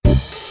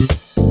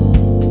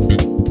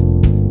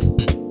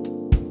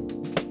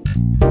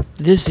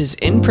This is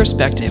In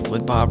Perspective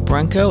with Bob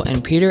Branco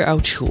and Peter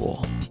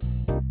O'Toole.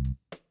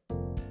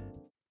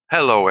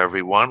 Hello,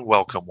 everyone.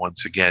 Welcome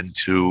once again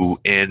to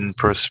In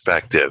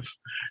Perspective.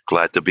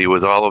 Glad to be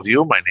with all of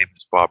you. My name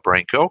is Bob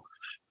Branco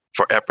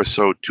for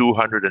episode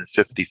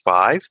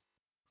 255.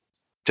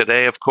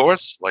 Today, of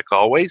course, like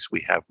always, we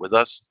have with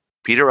us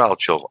Peter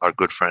Altschul, our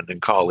good friend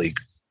and colleague,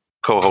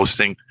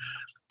 co-hosting.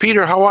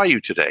 Peter, how are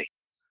you today?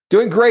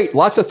 Doing great.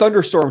 Lots of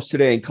thunderstorms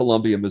today in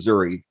Columbia,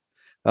 Missouri.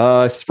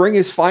 Spring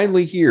is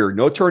finally here.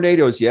 No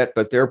tornadoes yet,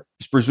 but they're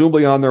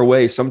presumably on their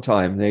way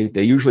sometime. They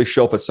usually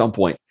show up at some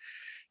point.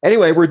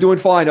 Anyway, we're doing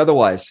fine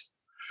otherwise.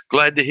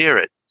 Glad to hear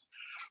it.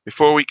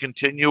 Before we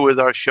continue with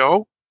our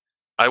show,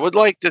 I would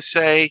like to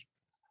say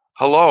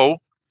hello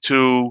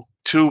to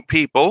two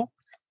people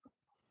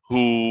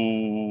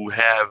who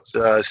have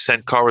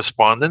sent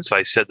correspondence.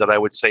 I said that I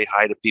would say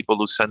hi to people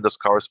who send us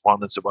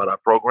correspondence about our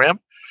program.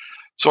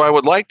 So I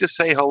would like to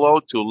say hello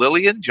to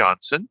Lillian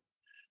Johnson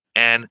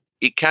and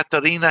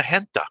Ekaterina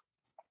Henta.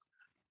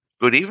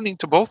 Good evening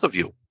to both of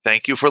you.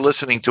 Thank you for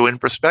listening to In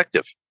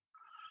Perspective.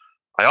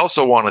 I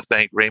also want to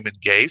thank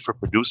Raymond Gay for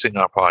producing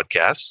our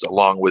podcasts,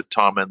 along with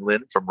Tom and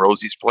Lynn from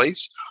Rosie's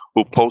Place,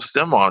 who post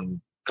them on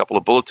a couple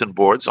of bulletin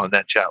boards on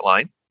that chat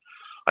line.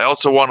 I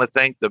also want to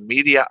thank the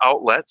media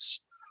outlets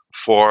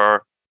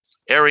for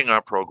airing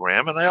our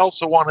program, and I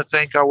also want to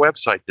thank our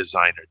website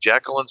designer,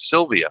 Jacqueline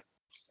Sylvia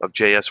of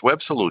JS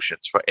Web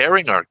Solutions, for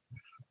airing our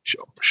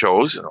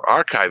shows, or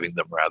archiving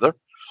them rather,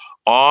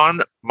 on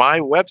my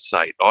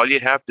website. All you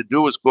have to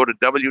do is go to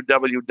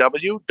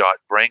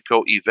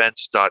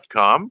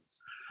www.brancoevents.com,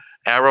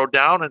 arrow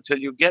down until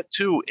you get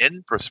to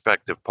In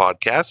Perspective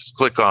podcasts,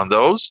 click on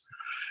those,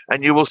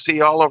 and you will see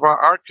all of our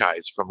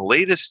archives from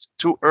latest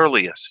to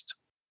earliest.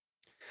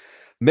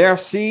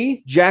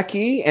 Merci,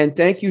 Jackie, and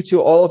thank you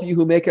to all of you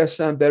who make us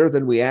sound better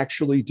than we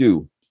actually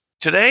do.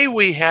 Today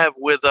we have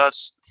with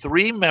us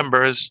three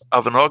members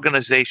of an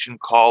organization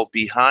called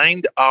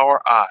Behind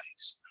Our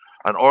Eyes,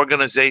 an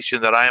organization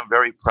that I am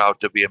very proud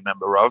to be a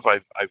member of.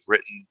 I've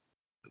written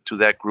to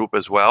that group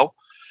as well.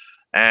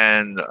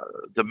 And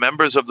the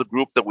members of the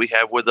group that we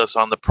have with us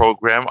on the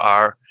program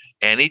are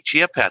Annie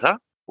Chiappetta.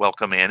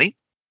 Welcome, Annie.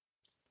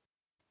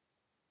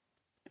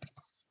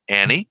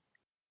 Annie.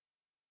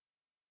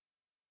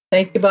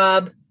 Thank you,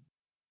 Bob.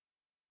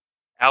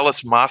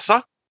 Alice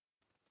Massa.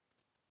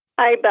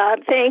 Hi,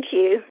 Bob. Thank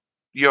you.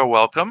 You're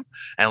welcome.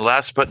 And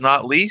last but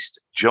not least,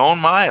 Joan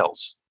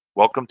Miles.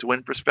 Welcome to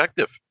In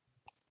Perspective.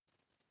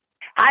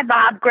 Hi,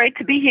 Bob. Great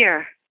to be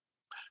here.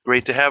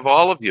 Great to have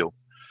all of you.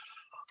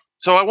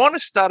 So I want to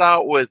start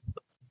out with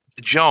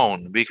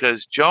Joan,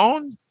 because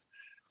Joan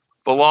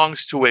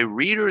belongs to a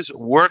reader's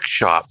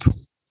workshop.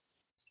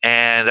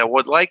 And I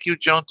would like you,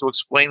 Joan, to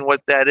explain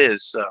what that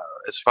is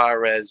as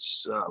far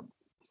as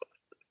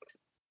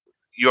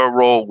your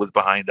role with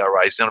Behind Our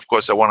Eyes. And of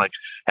course, I want to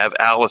have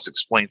Alice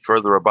explain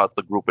further about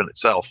the group in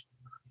itself.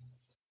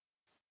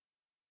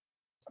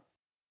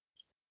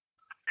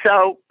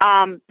 So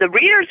the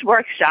Reader's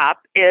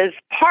Workshop is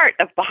part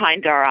of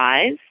Behind Our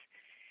Eyes,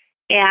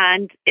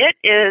 and it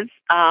is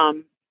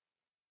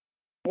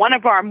one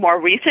of our more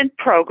recent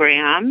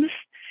programs.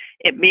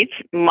 It meets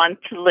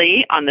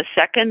monthly on the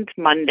second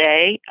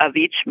Monday of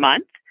each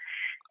month.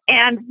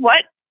 And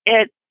what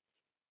it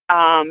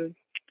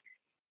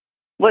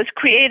was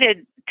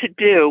created to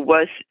do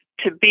was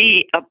to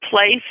be a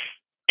place,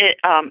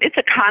 it's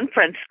a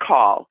conference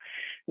call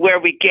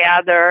where we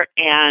gather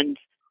and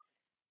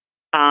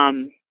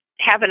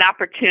have an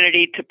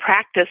opportunity to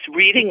practice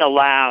reading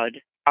aloud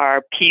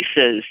our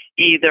pieces,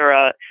 either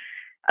a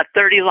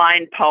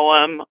 30-line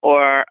poem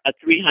or a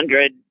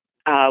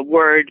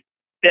 300-word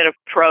bit of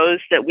prose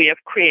that we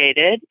have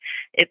created.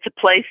 It's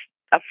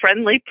a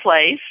friendly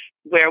place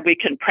where we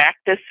can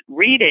practice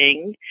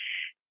reading,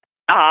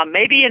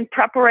 maybe in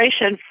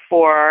preparation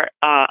for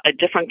a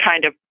different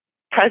kind of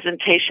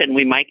presentation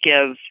we might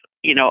give,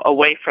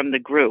 away from the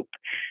group.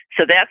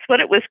 So that's what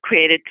it was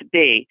created to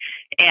be.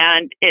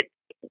 And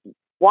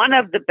one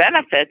of the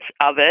benefits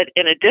of it,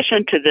 in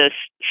addition to this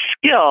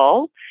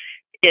skill,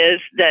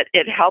 is that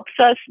it helps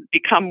us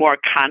become more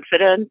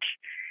confident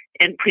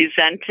in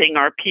presenting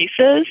our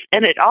pieces.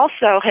 And it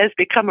also has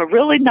become a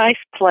really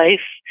nice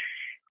place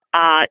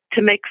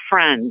to make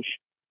friends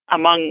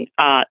among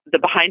the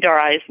Behind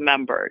Our Eyes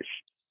members.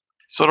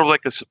 Sort of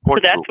like a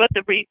support group. So that's what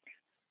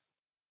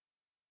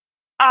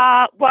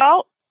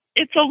well,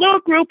 it's a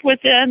little group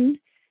within,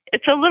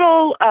 it's a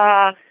little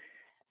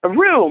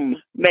room,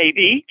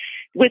 maybe,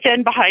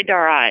 within Behind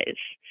Our Eyes.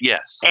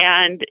 Yes.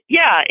 And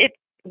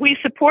we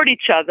support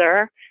each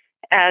other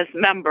as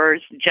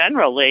members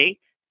generally,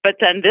 but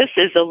then this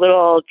is a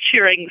little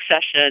cheering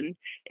session.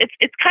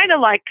 It's kind of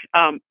like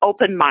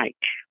open mic.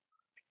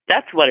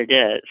 That's what it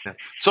is. Yeah.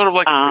 Sort of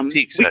like a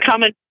critique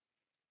session.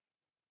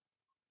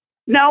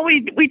 No,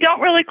 we don't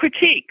really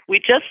critique. We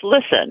just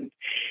listen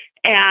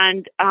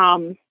and,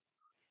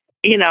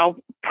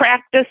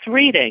 practice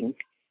reading.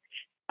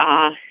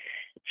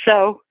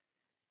 So,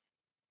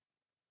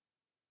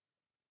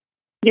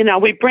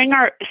 we bring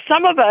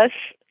some of us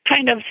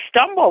kind of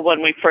stumble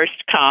when we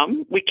first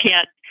come. We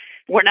can't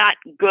we're not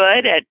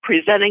good at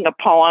presenting a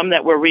poem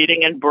that we're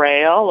reading in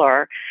Braille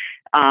or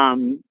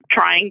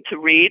trying to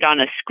read on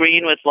a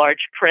screen with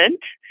large print.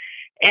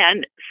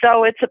 And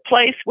so it's a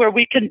place where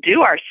we can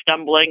do our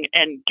stumbling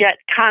and get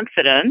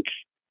confidence,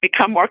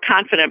 become more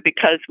confident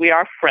because we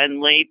are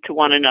friendly to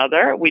one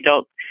another. We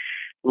don't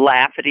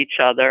laugh at each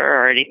other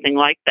or anything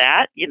like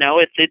that. You know,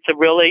 it's a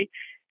really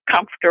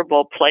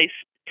comfortable place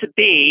to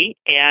be.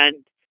 And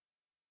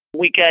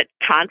we get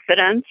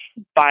confidence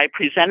by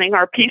presenting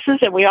our pieces,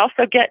 and we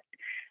also get,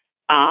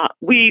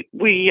 we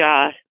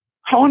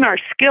hone our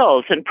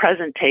skills in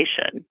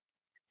presentation.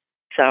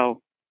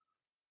 So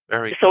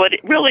it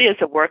really is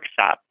a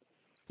workshop.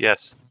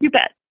 Yes. You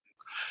bet.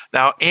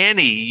 Now,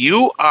 Annie,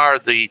 you are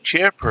the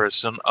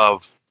chairperson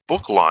of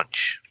Book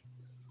Launch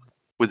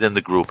within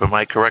the group. Am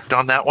I correct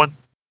on that one?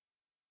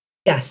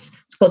 Yes.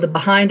 It's called the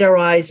Behind Our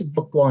Eyes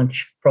Book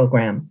Launch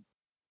Program.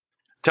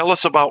 Tell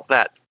us about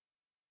that.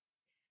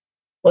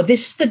 Well,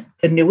 this is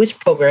the newest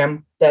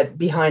program that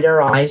Behind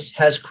Our Eyes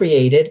has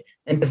created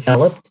and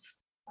developed.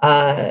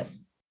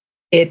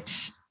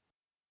 It's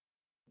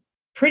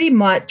pretty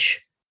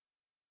much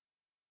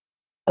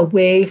a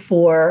way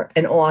for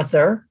an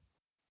author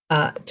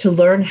to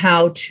learn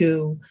how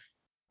to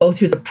go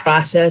through the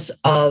process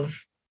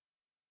of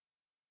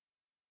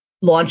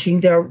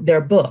launching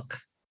their book.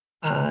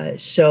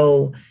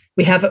 So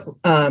we have a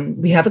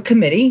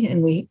committee,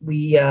 and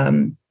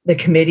the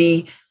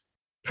committee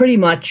pretty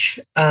much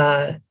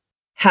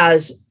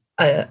has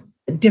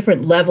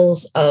different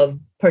levels of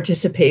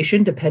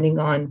participation depending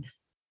on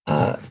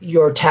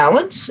your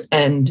talents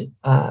and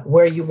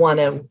where you want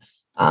to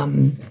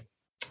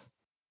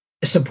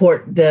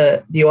support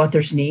the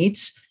author's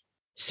needs.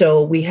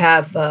 So we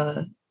have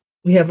 10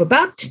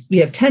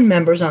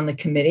 members on the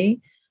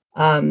committee,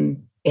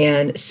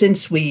 and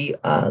since we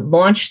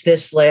launched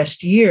this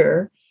last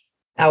year,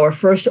 our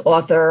first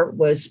author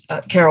was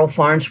Carol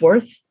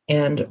Farnsworth,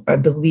 and I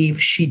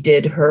believe she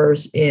did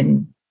hers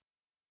in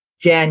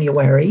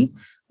January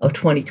of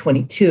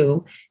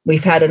 2022.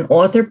 We've had an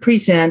author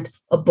present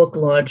a book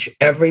launch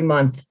every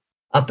month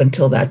up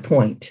until that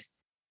point.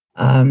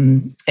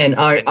 And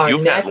our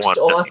next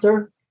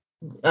author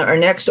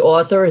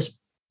is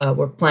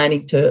we're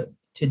planning to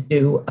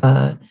do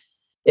Deanna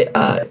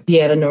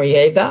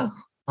Noriega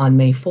on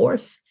May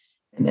 4th,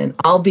 and then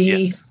I'll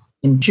be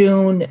in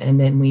June, and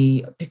then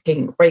we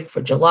taking a break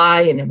for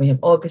July, and then we have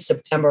August,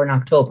 September, and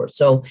October.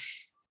 So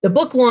the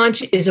book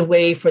launch is a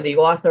way for the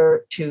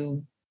author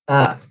to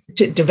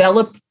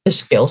develop the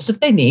skills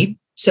that they need,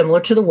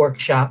 similar to the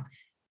workshop,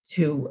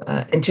 to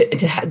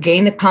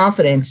gain the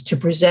confidence to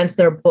present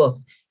their book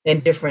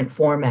in different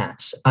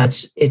formats.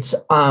 It's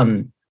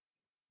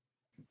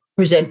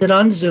presented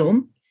on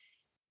Zoom,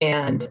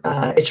 and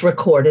it's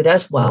recorded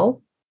as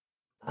well.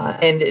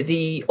 And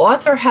the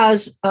author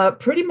has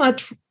pretty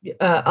much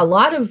a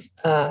lot of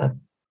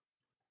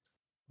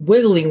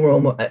wiggling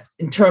room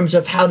in terms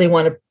of how they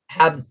want to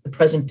have the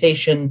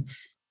presentation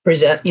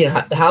present,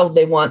 how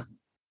they want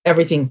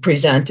everything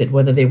presented,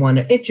 whether they want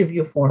an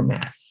interview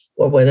format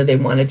or whether they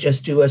want to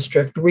just do a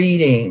strict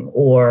reading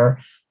or,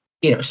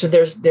 so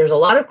there's a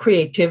lot of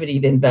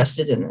creativity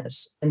invested in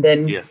this. And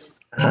then,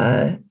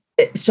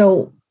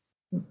 so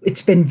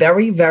it's been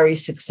very, very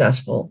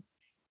successful.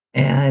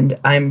 And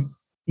I'm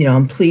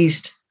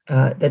pleased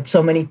that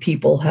so many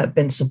people have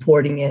been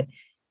supporting it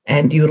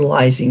and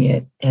utilizing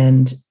it.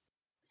 And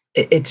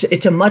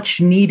it's a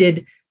much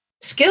needed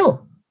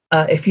skill.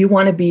 If you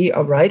want to be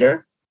a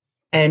writer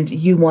and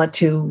you want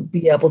to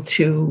be able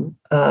to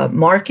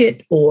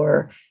market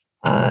or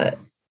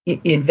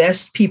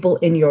invest people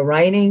in your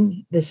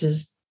writing, this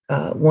is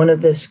one of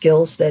the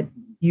skills that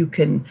you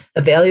can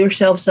avail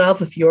yourselves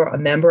of if you're a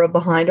member of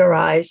Behind Our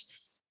Eyes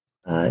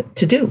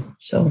to do.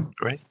 So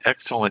great.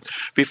 Excellent.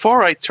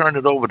 Before I turn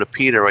it over to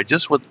Peter, I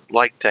just would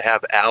like to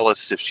have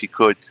Alice, if she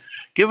could,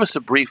 give us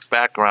a brief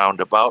background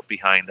about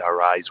Behind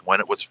Our Eyes, when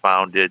it was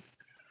founded,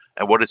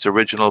 and what its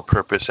original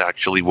purpose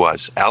actually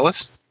was.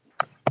 Alice?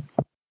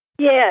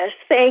 Yes,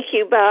 thank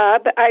you,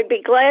 Bob. I'd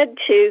be glad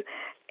to.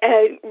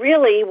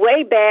 Really,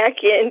 way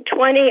back in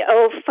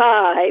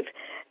 2005,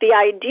 the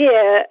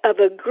idea of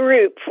a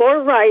group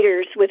for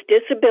writers with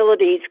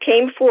disabilities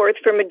came forth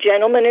from a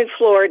gentleman in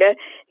Florida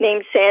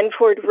named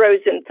Sanford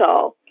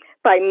Rosenthal.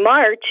 By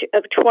March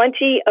of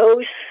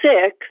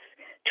 2006,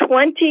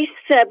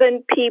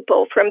 27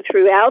 people from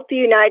throughout the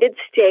United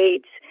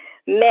States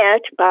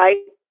met by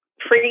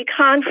free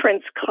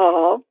conference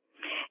call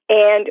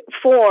and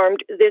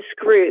formed this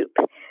group.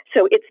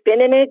 So it's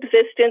been in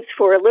existence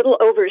for a little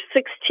over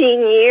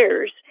 16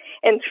 years.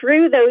 And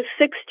through those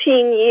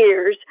 16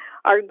 years,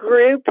 our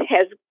group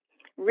has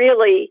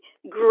really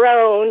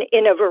grown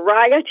in a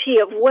variety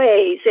of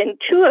ways. And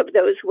two of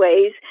those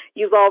ways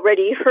you've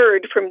already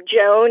heard from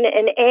Joan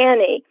and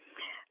Annie.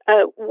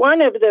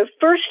 One of the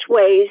first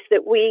ways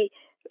that we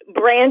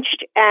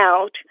branched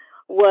out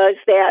was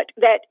that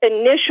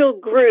initial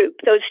group,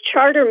 those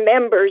charter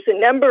members, a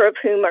number of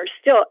whom are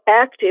still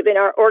active in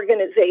our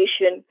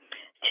organization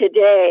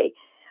today,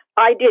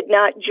 I did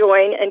not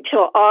join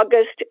until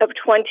August of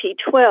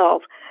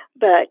 2012,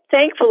 but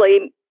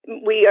thankfully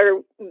we are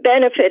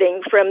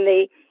benefiting from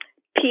the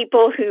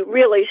people who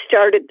really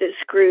started this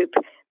group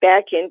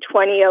back in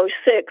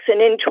 2006.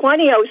 And in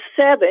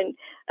 2007,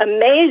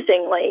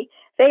 amazingly,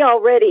 they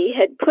already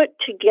had put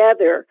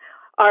together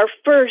our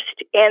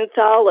first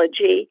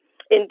anthology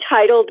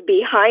entitled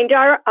Behind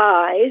Our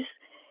Eyes.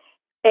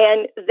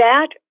 And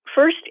that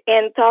first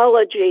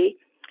anthology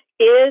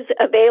is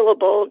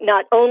available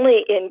not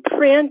only in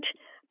print,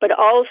 but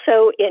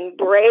also in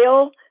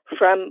Braille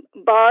from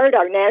BARD,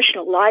 our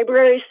National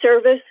Library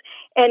Service,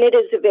 and it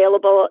is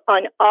available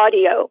on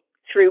audio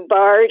through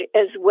BARD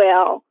as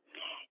well.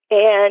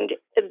 And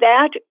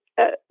that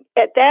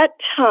at that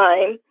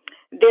time,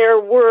 there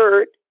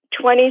were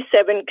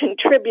 27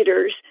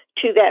 contributors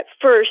to that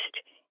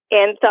first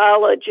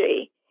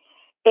anthology.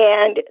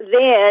 And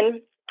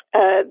then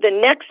the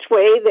next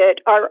way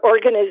that our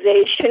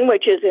organization,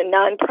 which is a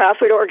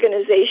nonprofit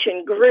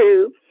organization,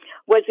 grew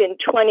was in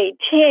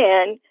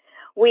 2010.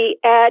 We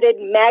added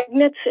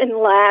Magnets and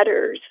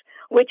Ladders,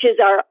 which is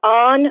our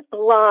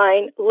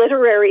online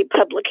literary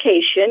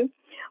publication,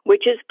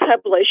 which is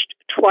published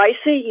twice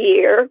a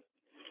year.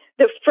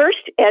 The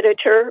first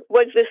editor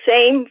was the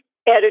same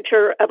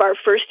editor of our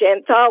first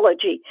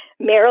anthology,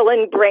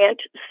 Marilyn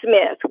Brandt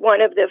Smith,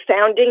 one of the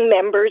founding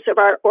members of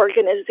our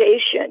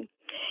organization.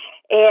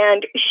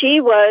 And she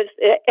was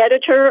the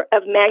editor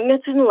of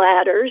Magnets and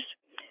Ladders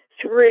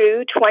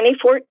through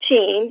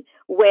 2014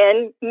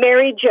 when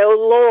Mary Jo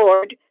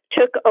Lord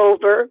took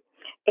over,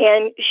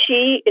 and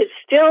she is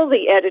still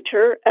the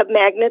editor of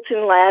Magnets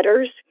and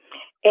Ladders.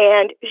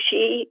 And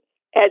she,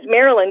 as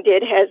Marilyn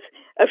did, has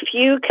a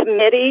few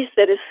committees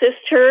that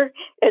assist her,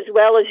 as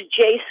well as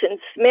Jason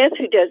Smith,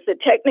 who does the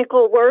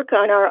technical work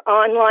on our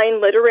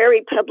online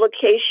literary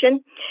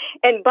publication.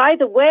 And by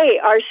the way,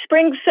 our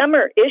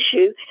spring-summer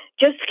issue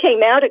just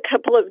came out a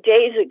couple of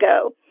days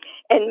ago,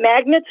 and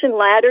Magnets and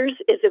Ladders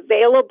is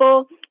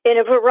available in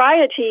a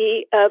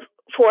variety of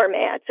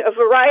formats, a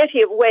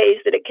variety of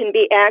ways that it can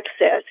be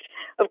accessed,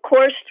 of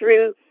course,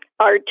 through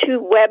our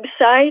two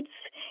websites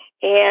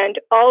and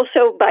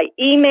also by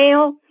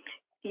email.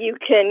 You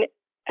can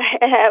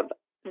have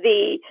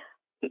the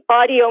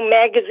audio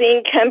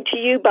magazine come to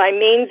you by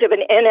means of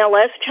an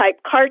NLS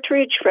type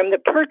cartridge from the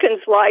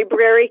Perkins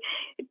Library.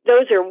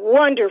 Those are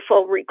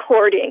wonderful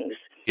recordings.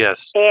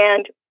 Yes.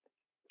 And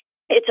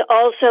it's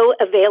also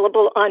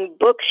available on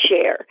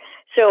Bookshare.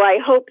 So I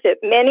hope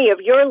that many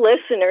of your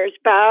listeners,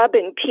 Bob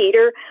and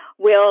Peter,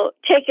 will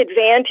take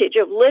advantage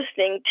of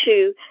listening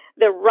to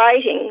the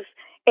writings.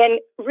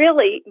 And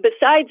really,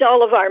 besides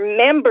all of our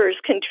members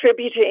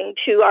contributing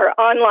to our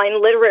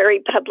online literary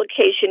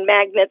publication,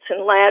 Magnets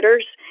and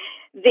Ladders,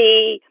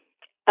 the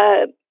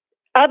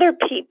other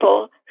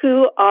people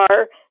who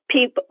are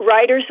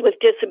writers with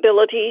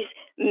disabilities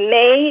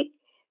may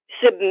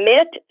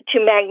submit to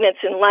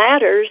Magnets and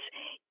Ladders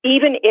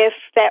even if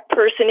that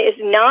person is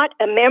not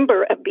a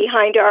member of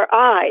Behind Our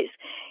Eyes.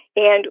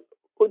 And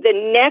the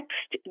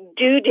next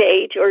due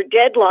date or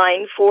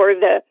deadline for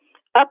the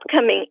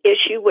upcoming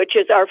issue, which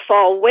is our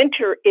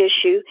fall-winter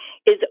issue,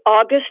 is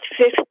August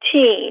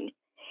 15.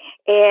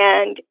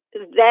 And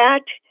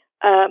that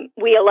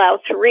we allow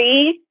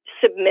 3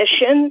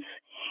 submissions,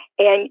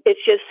 and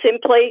it's just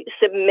simply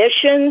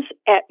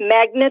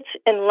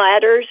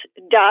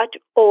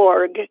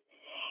submissions@magnetsandladders.org.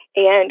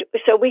 And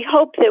so we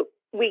hope that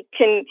we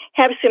can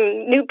have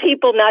some new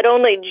people not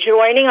only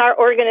joining our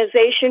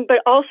organization,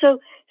 but also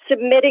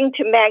submitting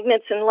to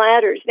Magnets and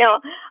Ladders. Now,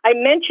 I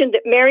mentioned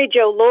that Mary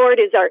Jo Lord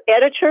is our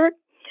editor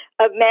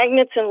of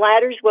Magnets and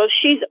Ladders. Well,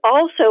 she's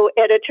also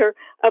editor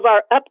of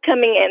our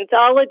upcoming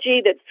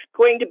anthology that's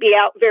going to be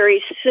out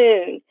very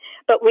soon.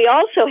 But we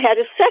also had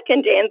a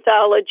second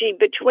anthology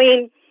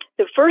between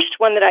the first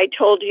one that I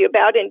told you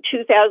about in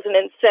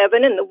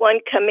 2007 and the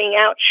one coming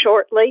out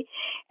shortly,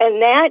 and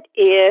that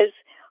is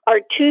our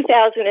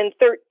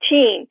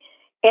 2013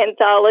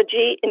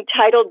 anthology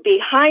entitled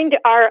Behind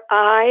Our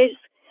Eyes,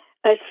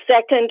 A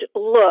Second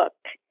Look.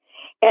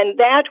 And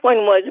that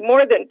one was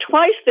more than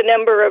twice the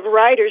number of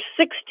writers.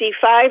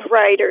 65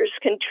 writers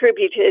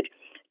contributed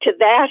to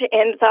that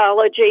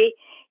anthology.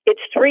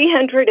 It's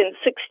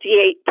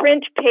 368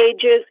 print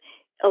pages,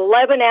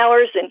 11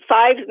 hours and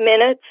 5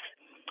 minutes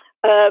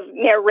of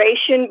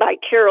narration by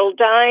Carol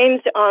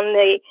Dines on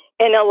the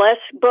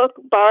NLS book,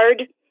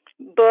 BARD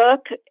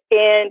book,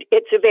 and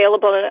it's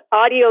available in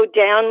audio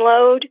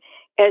download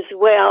as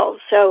well.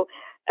 So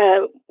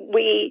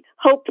we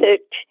hope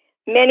that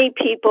many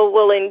people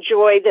will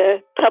enjoy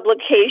the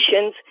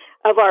publications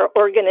of our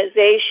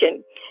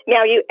organization.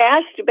 Now, you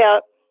asked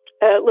about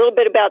a little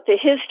bit about the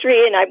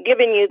history, and I've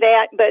given you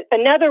that, but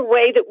another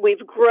way that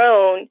we've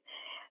grown,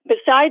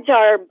 besides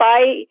our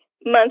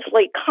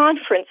bi-monthly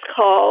conference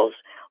calls,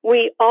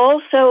 we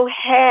also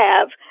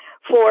have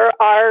for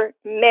our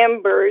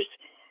members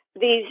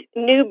these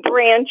new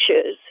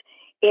branches.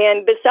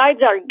 And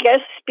besides our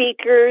guest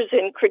speakers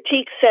and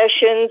critique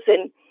sessions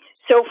and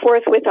so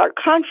forth with our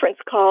conference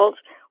calls,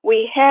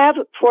 we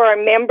have for our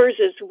members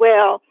as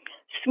well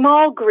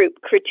small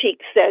group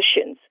critique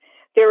sessions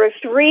There are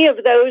 3 of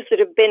those that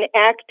have been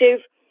active.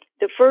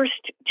 The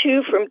first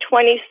 2 from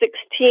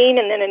 2016,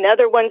 and then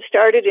another one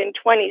started in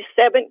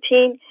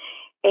 2017.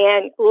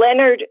 And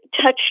Leonard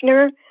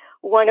Touchner,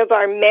 one of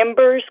our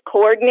members,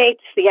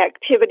 coordinates the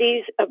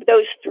activities of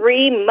those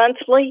 3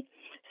 monthly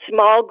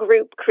small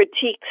group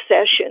critique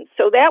sessions.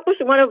 So that was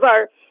one of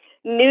our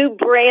new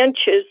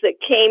branches that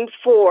came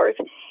forth.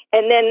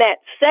 And then that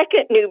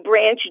second new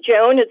branch,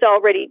 Joan has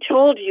already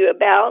told you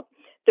about,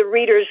 the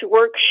Reader's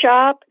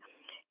Workshop.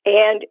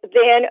 And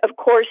then, of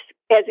course,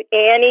 as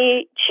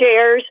Annie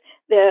chairs,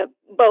 the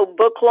Bow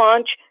Book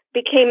Launch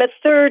became a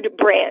third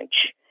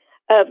branch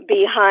of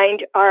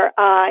Behind Our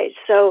Eyes.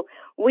 So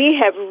we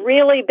have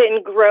really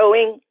been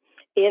growing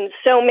in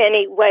so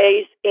many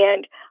ways.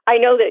 And I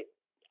know that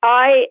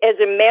I, as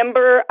a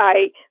member,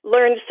 I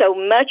learned so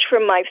much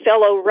from my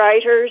fellow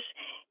writers.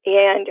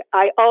 And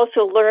I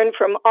also learned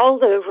from all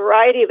the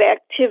variety of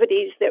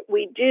activities that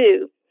we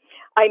do.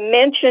 I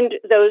mentioned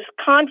those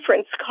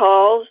conference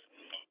calls,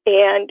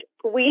 and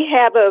we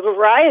have a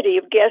variety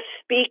of guest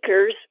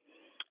speakers.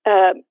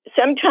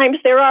 Sometimes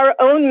they're our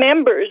own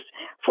members.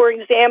 For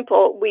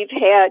example, we've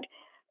had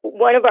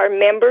one of our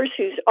members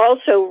who's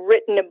also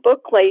written a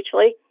book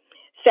lately,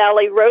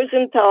 Sally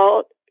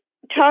Rosenthal,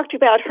 talked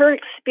about her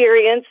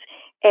experience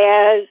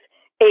as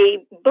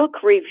a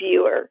book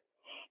reviewer.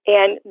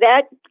 And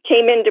that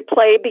came into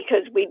play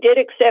because we did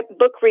accept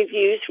book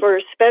reviews for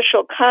a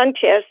special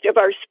contest of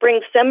our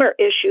spring-summer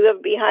issue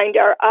of Behind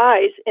Our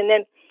Eyes. And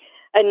then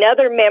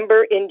another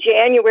member in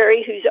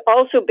January who's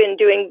also been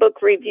doing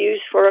book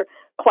reviews for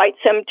quite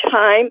some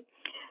time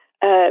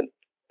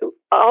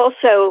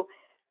also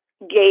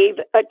gave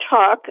a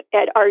talk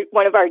at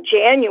one of our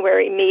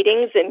January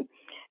meetings. And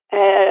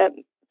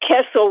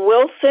Kessel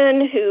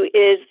Wilson, who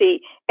is the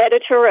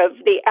editor of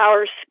the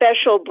Our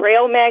Special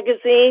Braille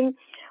magazine,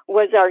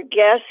 was our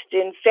guest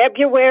in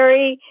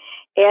February,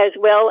 as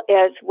well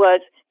as was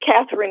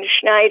Catherine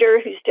Schneider,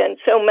 who's done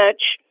so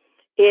much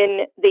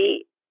in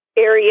the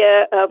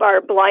area of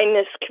our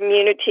blindness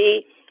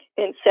community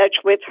and such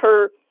with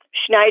her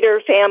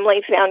Schneider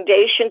Family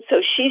Foundation.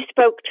 So she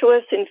spoke to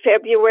us in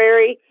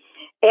February.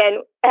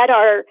 And at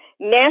our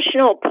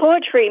National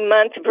Poetry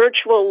Month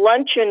virtual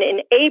luncheon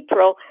in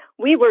April,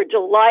 we were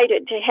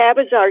delighted to have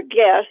as our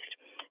guest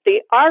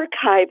the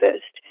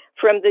archivist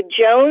from the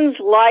Jones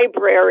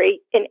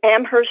Library in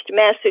Amherst,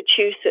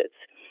 Massachusetts.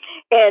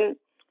 And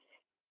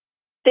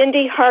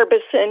Cindy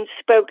Harbison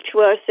spoke to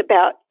us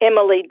about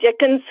Emily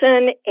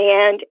Dickinson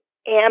and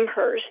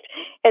Amherst.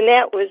 And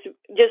that was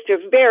just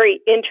a very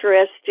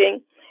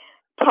interesting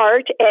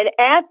part. And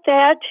at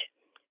that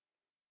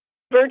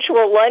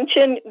virtual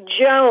luncheon,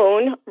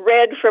 Joan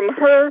read from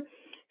her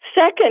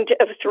second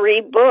of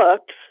 3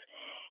 books,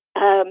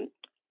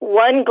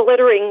 One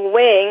Glittering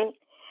Wing,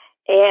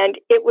 and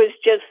it was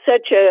just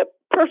such a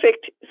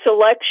perfect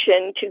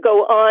selection to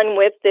go on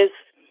with this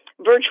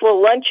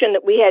virtual luncheon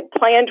that we had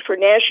planned for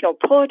National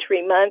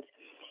Poetry Month.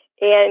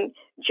 And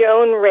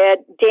Joan read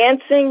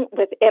Dancing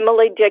with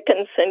Emily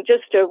Dickinson,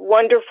 just a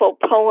wonderful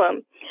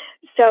poem.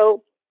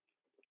 So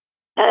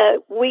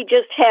we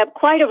just have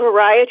quite a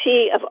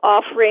variety of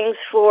offerings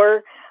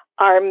for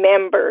our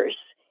members.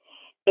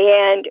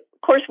 And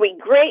of course, we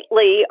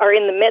greatly are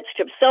in the midst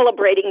of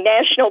celebrating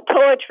National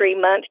Poetry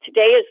Month.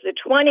 Today is the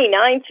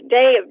 29th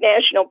day of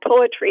National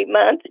Poetry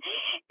Month,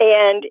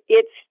 and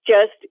it's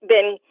just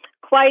been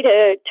quite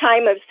a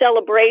time of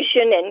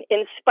celebration and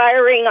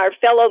inspiring our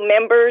fellow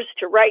members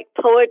to write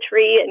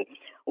poetry. And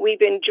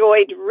we've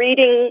enjoyed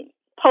reading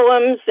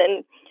poems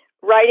and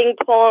writing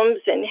poems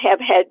and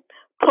have had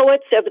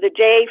poets of the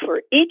day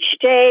for each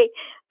day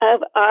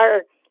of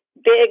our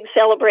big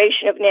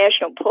celebration of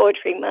National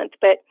Poetry Month.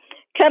 But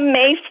come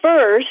May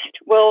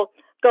 1st, we'll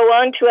go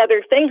on to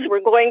other things.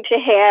 We're going to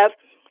have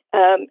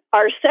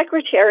our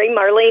secretary,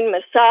 Marlene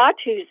Massat,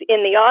 who's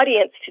in the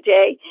audience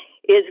today,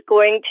 is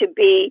going to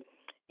be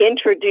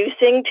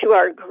introducing to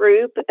our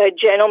group a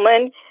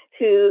gentleman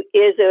who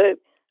is a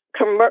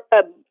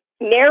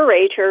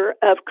narrator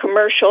of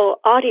commercial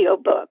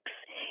audiobooks.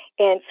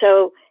 And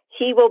so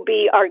he will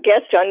be our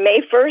guest on May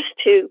 1st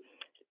to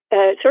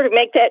sort of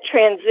make that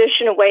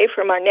transition away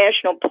from our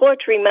National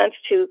Poetry Month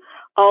to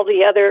all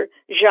the other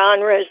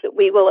genres that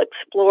we will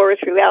explore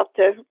throughout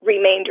the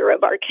remainder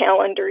of our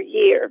calendar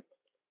year.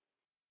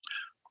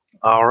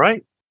 All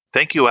right.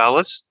 Thank you,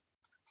 Alice.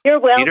 You're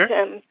welcome.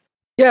 Peter?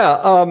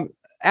 Yeah.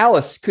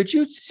 Alice, could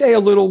you say a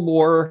little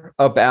more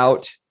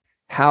about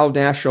how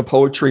National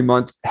Poetry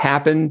Month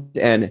happened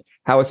and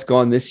how it's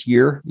gone this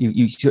year?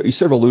 You sort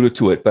of alluded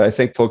to it, but I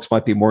think folks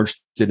might be more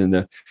interested in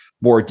the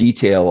more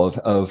detail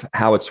of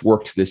how it's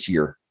worked this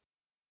year.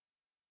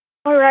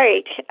 All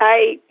right.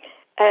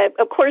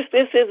 Of course,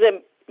 this is a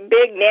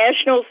big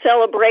national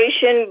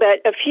celebration,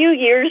 but a few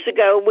years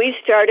ago, we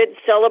started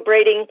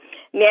celebrating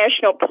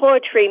National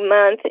Poetry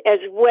Month as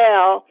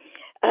well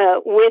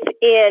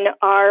within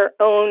our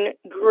own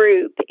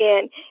group,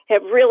 and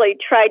have really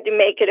tried to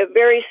make it a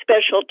very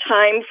special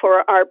time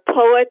for our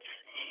poets.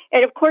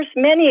 And of course,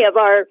 many of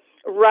our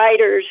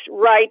writers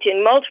write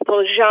in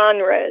multiple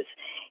genres,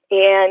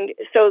 and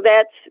so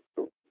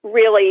that's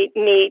really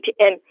neat.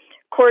 And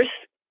of course,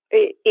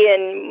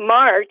 in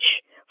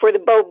March for the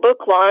Bow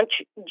book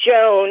launch,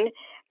 Joan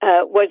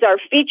was our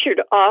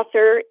featured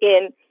author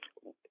in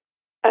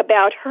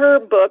about her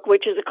book,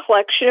 which is a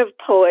collection of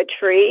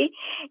poetry,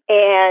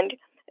 and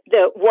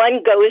the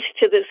One Goes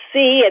to the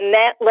Sea, and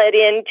that led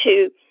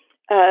into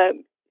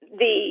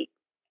the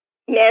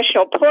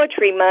National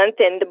Poetry Month,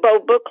 and the Bow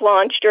book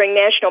launch during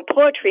National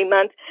Poetry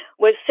Month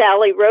was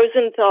Sally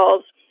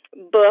Rosenthal's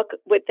book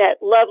with that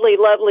lovely,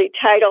 lovely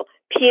title,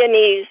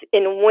 Peonies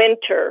in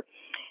Winter.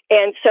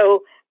 And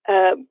so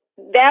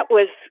that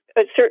was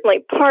certainly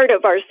part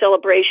of our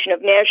celebration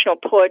of National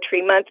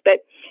Poetry Month.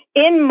 But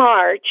in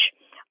March,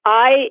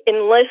 I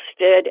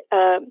enlisted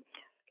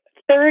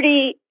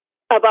 30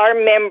 of our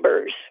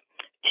members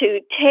to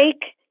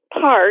take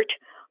part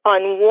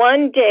on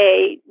one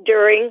day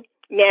during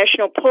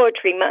National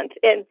Poetry Month.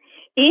 And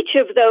each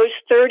of those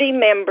 30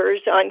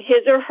 members on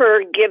his or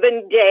her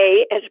given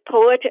day as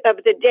poet of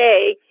the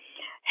day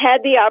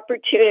had the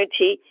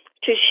opportunity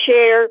to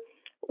share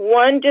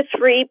 1 to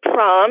 3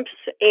 prompts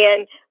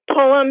and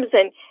poems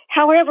and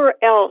however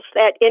else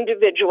that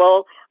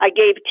individual. I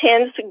gave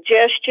 10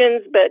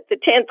 suggestions, but the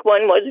 10th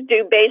one was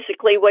do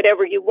basically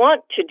whatever you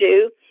want to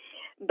do.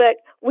 But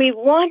we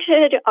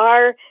wanted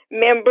our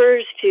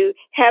members to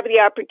have the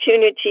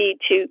opportunity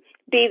to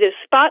be the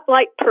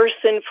spotlight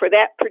person for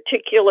that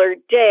particular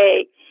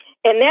day.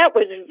 And that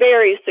was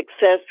very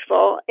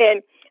successful.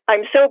 And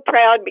I'm so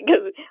proud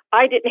because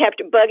I didn't have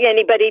to bug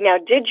anybody. Now,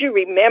 did you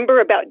remember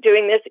about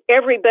doing this?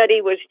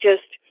 Everybody was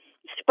just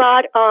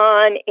spot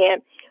on.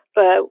 And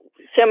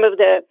some of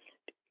the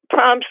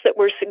prompts that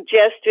were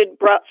suggested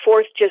brought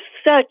forth just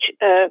such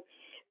a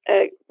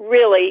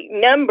really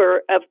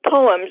number of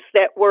poems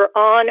that were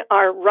on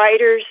our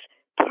Writers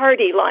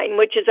Party Line,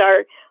 which is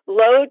our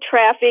low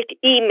traffic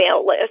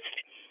email list.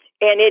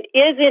 And it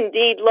is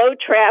indeed low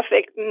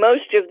traffic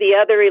most of the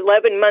other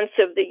 11 months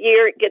of the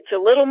year. It gets a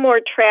little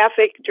more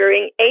traffic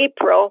during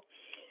April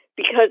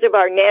because of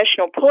our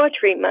National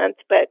Poetry Month,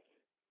 but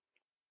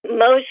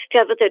most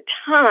of the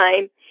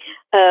time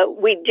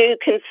we do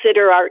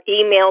consider our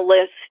email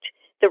list,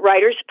 the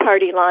Writers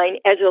Party Line,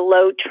 as a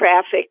low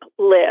traffic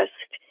list.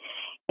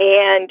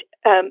 And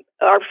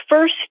our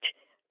first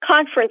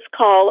conference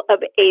call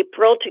of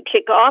April to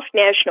kick off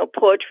National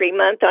Poetry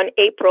Month on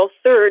April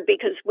 3rd,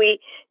 because we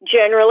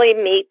generally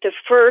meet the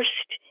first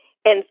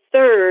and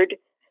third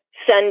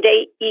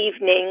Sunday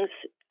evenings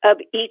of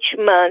each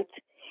month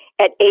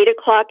at 8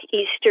 o'clock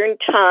Eastern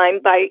Time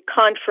by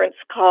conference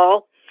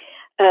call.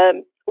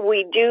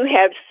 We do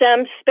have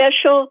some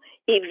special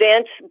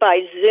events by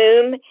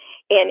Zoom,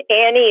 and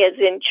Annie is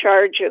in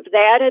charge of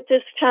that at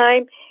this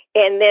time.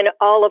 And then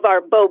all of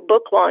our Bow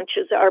book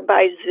launches are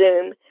by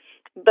Zoom.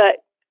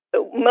 But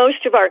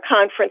most of our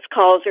conference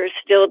calls are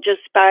still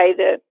just by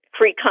the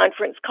free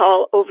conference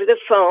call over the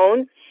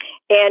phone.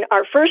 And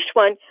our first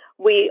one,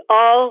 we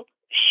all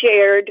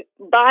shared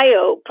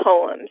bio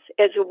poems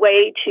as a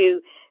way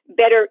to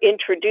better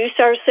introduce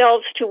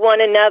ourselves to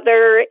one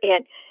another.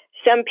 And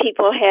some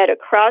people had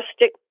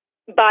acrostic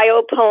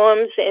bio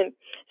poems, and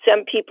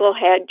some people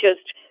had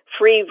just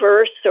free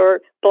verse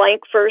or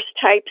blank verse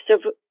types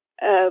of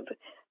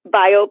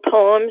bio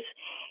poems.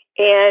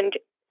 And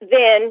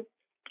then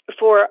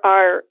for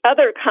our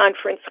other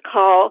conference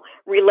call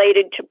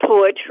related to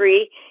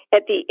poetry,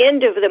 at the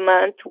end of the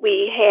month,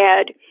 we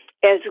had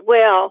as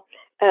well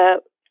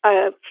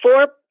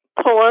 4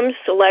 poems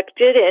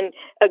selected, and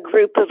a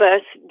group of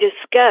us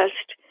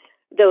discussed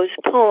those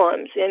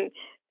poems. And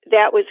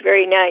that was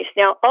very nice.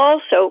 Now,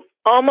 also,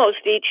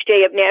 almost each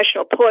day of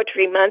National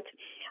Poetry Month,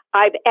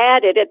 I've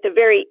added at the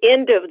very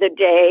end of the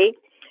day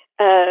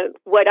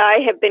what I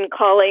have been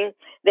calling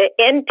the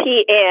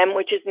NPM,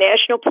 which is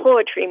National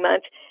Poetry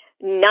Month,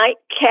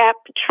 Nightcap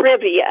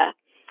Trivia.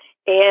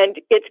 And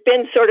it's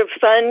been sort of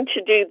fun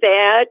to do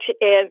that.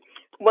 And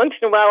once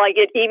in a while I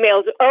get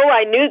emails, oh,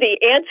 I knew the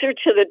answer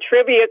to the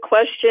trivia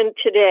question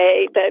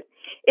today. But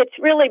it's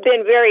really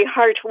been very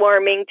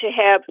heartwarming to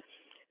have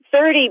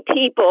 30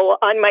 people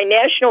on my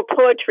National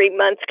Poetry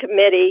Month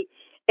committee,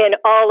 and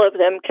all of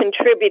them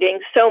contributing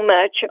so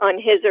much on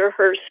his or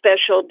her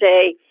special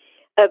day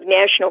of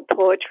National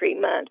Poetry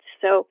Month.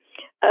 So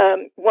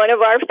one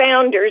of our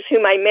founders,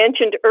 whom I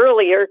mentioned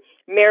earlier,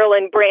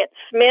 Marilyn Brant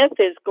Smith,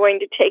 is going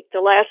to take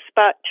the last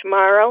spot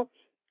tomorrow.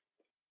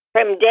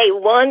 From day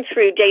 1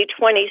 through day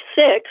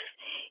 26,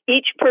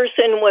 each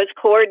person was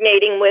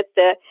coordinating with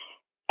the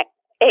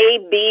A,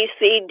 B,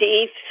 C,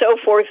 D, so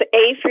forth,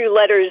 A through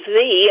letter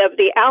Z of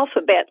the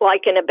alphabet,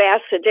 like an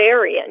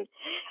abecedarian.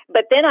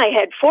 But then I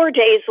had 4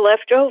 days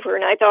left over,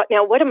 and I thought,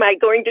 now what am I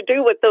going to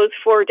do with those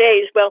 4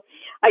 days? Well,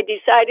 I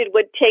decided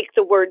would take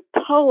the word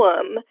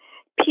poem,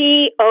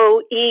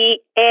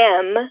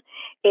 P-O-E-M,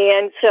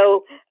 and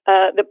so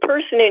the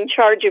person in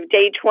charge of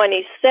day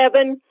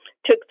 27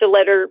 took the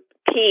letter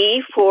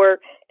P for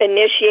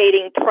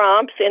initiating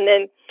prompts, and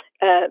then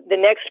the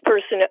next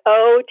person,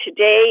 O,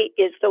 today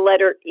is the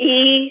letter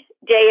E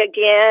day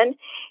again.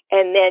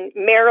 And then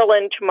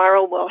Marilyn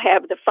tomorrow will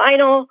have the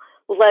final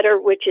letter,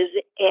 which is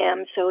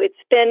M. So it's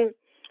been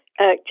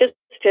just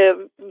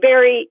a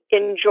very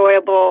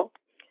enjoyable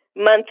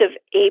month of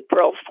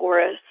April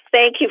for us.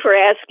 Thank you for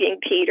asking,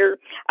 Peter.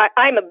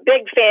 I'm a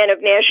big fan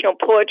of National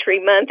Poetry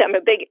Month. I'm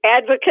a big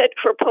advocate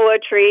for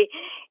poetry.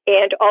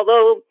 And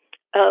although,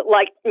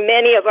 like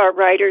many of our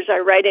writers, I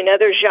write in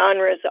other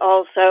genres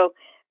also,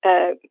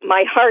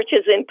 my heart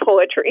is in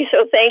poetry.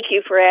 So thank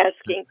you for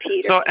asking,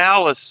 Peter. So,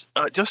 Alice,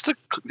 just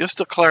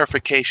a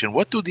clarification.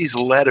 What do these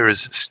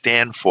letters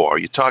stand for?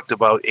 You talked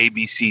about A,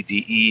 B, C,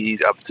 D, E,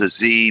 up to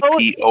Z,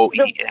 P, O,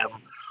 E, M.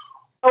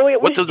 Oh,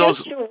 it was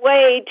just a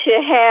way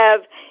to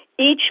have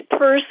each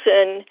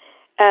person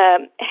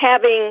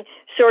having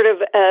sort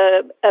of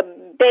a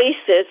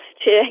basis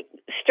to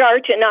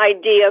start an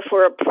idea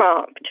for a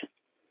prompt.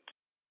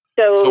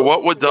 So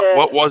what was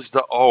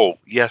the O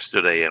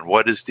yesterday, and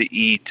what is the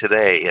E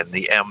today, and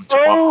the M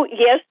tomorrow? Oh,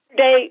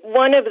 yesterday,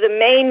 one of the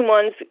main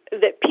ones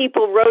that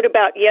people wrote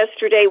about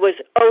yesterday was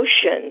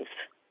oceans.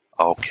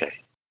 Okay.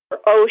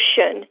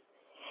 Ocean.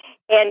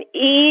 And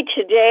E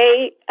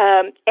today,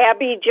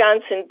 Abby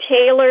Johnson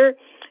Taylor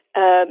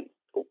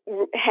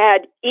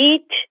had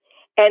eat,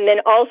 and then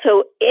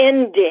also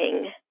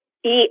ending,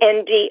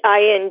 ENDING.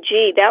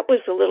 That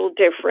was a little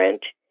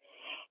different.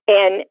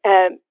 And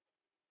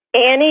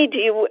Annie,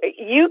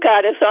 you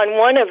got us on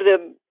one of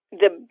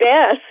the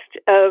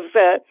best of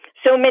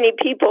so many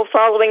people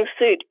following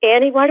suit.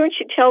 Annie, why don't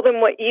you tell them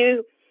what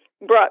you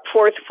brought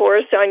forth for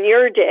us on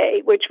your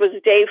day, which was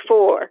day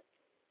 4?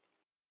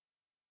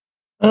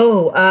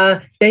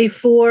 Oh, day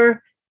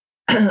 4,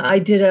 I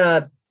did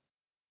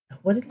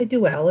what did I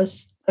do,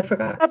 Alice? I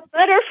forgot. A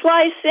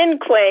butterfly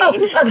cinquain.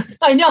 Oh,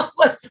 I know.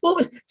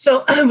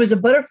 So it was a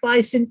butterfly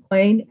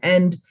cinquain,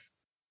 and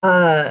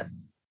I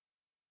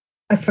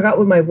forgot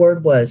what my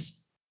word was.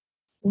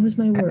 What was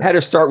my word? It had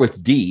to start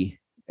with D,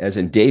 as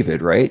in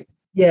David, right?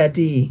 Yeah,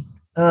 D.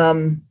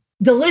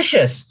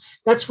 Delicious.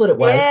 That's what it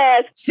was.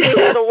 Yes, it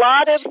was a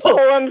lot of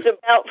poems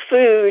about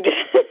food.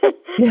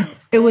 Yeah,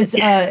 it was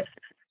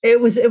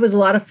a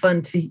lot of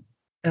fun to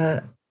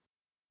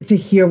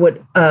hear what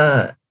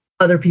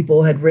other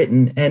people had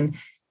written, and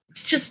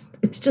it's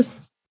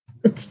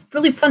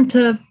really fun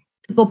to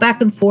go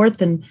back and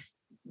forth and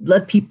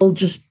let people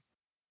just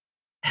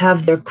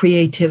have their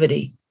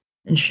creativity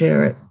and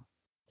share it.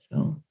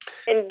 So.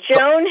 And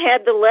Joan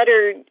had the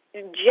letter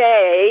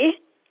J.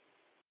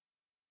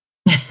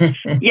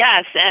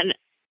 Yes, and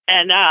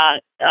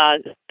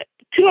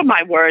two of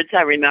my words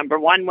I remember.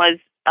 One was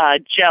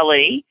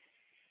jelly,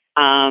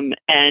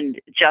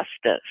 and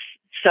justice.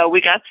 So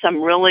we got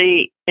some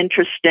really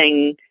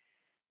interesting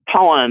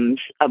poems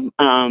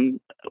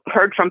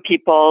heard from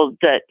people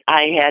that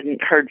I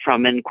hadn't heard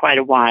from in quite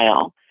a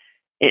while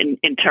in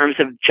terms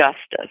of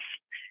justice.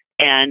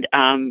 And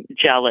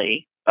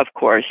jelly, of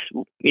course,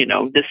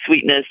 the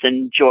sweetness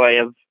and joy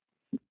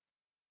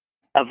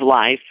of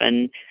life.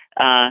 And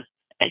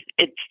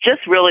it's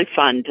just really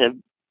fun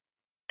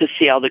to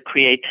see all the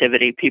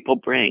creativity people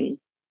bring.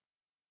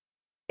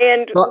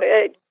 And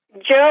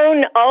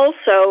Joan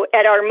also,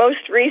 at our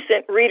most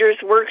recent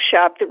Readers'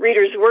 Workshop, the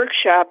Readers'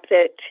 Workshop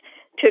that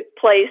took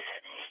place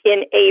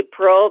in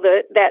April,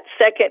 that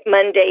second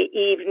Monday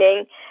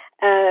evening,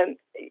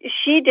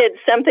 she did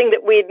something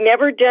that we had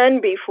never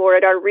done before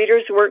at our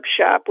Readers'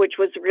 Workshop, which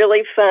was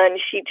really fun.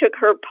 She took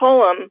her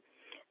poem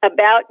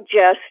about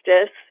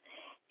justice.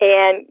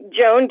 And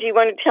Joan, do you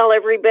want to tell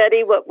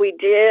everybody what we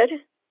did?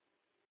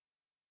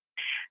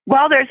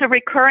 Well, there's a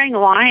recurring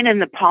line in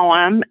the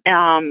poem,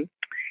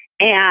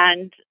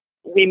 and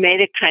we made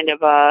it kind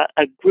of a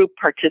group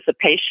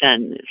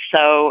participation.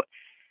 So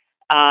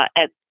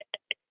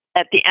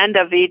at the end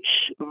of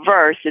each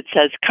verse, it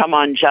says, "Come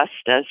on,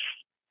 justice."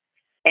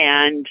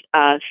 And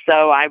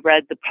so I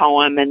read the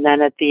poem, and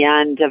then at the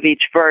end of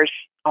each verse,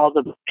 all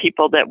the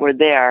people that were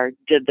there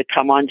did the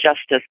 "Come on,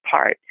 justice"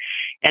 part.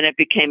 And it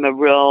became a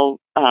real,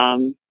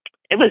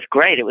 it was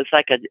great. It was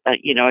like a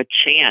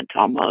chant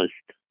almost.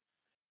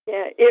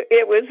 Yeah,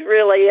 it was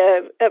really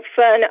a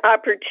fun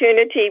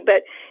opportunity,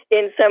 but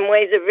in some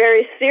ways a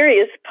very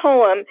serious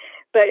poem.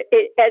 But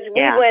as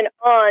we went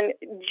on,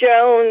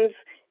 Joan's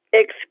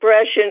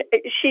expression,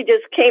 she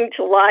just came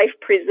to life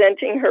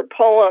presenting her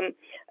poem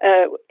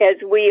as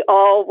we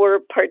all were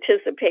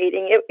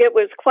participating. It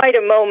was quite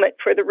a moment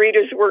for the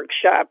Readers'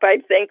 Workshop. I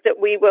think that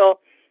we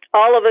will,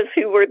 all of us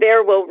who were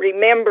there will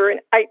remember. And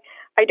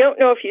I don't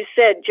know if you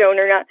said, Joan,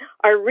 or not,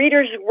 our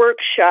Readers'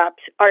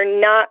 Workshops are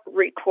not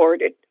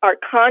recorded. Our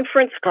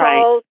conference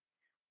calls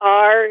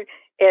are,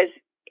 as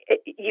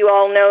you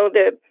all know,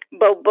 the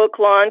Bo Book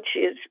Launch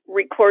is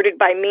recorded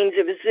by means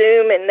of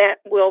Zoom, and that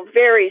will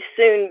very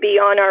soon be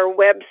on our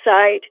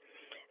website.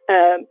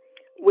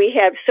 We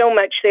have so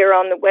much there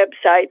on the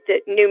website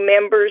that new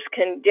members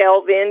can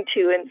delve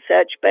into and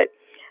such. But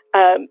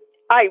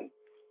I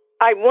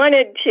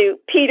wanted to,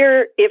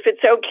 Peter, if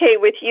it's okay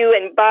with you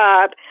and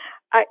Bob,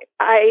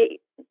 I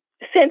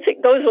since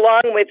it goes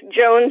along with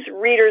Joan's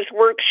Readers'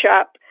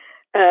 Workshop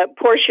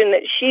portion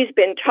that she's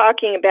been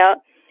talking about,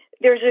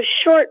 there's a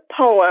short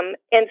poem,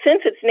 and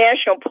since it's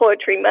National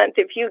Poetry Month,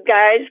 if you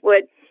guys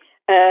would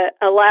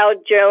allow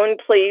Joan,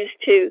 please,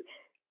 to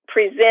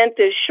present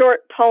this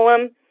short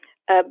poem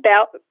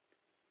about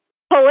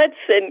poets.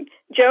 And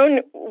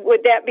Joan,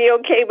 would that be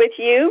okay with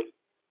you?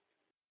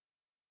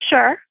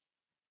 Sure.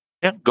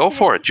 Yeah, go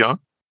for it, Joan.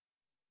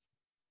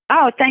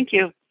 Oh, thank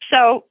you.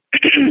 So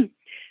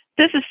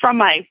this is from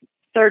my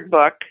third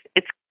book.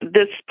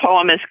 This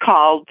poem is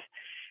called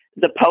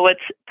The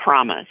Poet's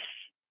Promise.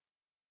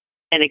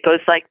 And it goes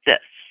like this.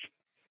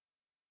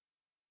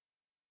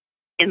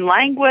 In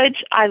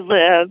language I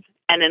live,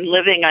 and in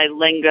living I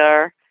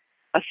linger,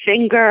 a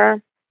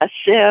finger, a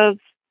sieve,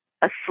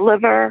 a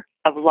sliver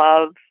of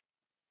love,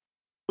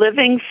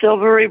 living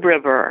silvery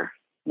river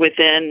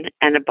within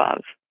and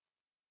above.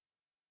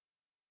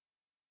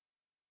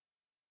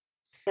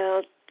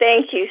 Well,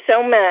 thank you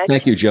so much.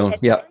 Thank you, Joan.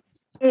 Yeah.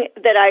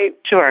 That I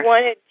Sure.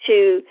 wanted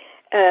to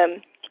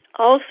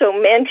also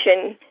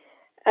mention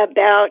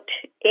about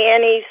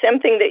Annie,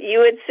 something that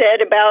you had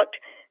said about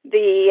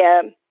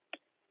the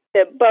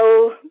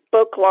Bow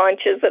book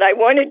launches that I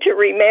wanted to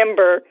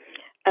remember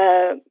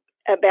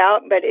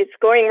about, but it's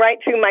going right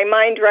through my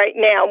mind right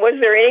now. Was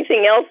there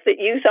anything else that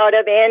you thought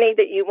of, Annie,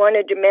 that you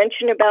wanted to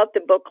mention about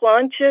the book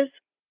launches?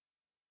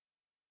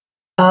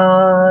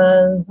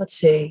 Let's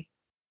see.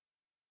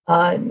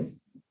 I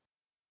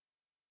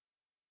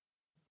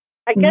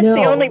guess No.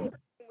 the only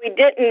we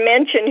didn't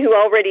mention who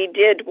already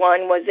did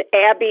one was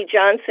Abby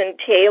Johnson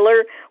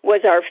Taylor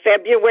was our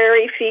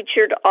February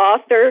featured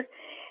author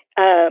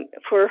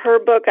for her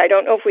book. I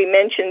don't know if we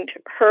mentioned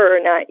her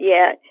or not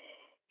yet.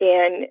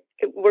 And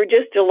we're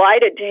just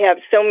delighted to have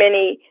so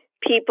many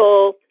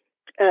people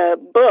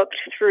booked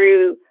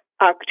through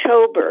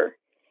October.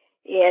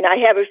 And I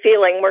have a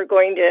feeling we're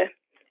going to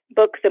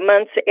book the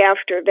months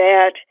after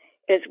that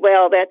as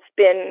well. That's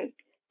been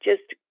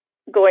just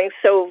going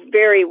so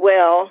very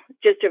well,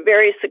 just a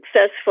very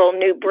successful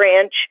new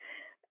branch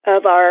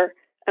of our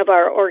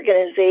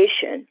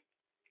organization.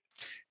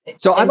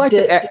 So I'd like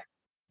to add,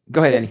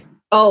 go ahead, Annie.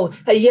 Oh,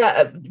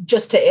 yeah.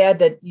 Just to add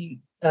that you,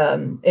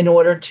 in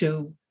order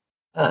to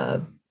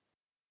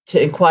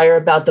inquire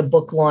about the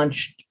book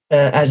launch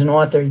as an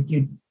author,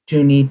 you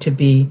do need to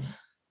be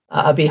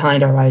a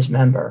Behind Our Eyes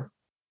member.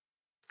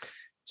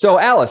 So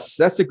Alice,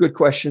 that's a good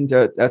question.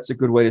 That's a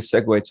good way to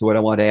segue to what I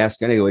want to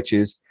ask anyway, which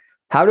is,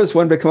 how does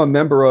one become a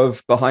member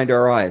of Behind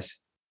Our Eyes?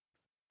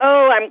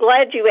 Oh, I'm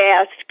glad you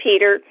asked,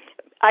 Peter.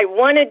 I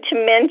wanted to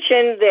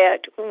mention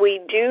that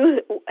we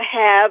do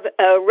have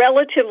a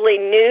relatively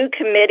new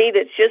committee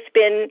that's just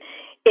been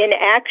in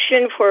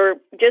action for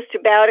just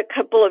about a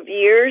couple of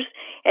years,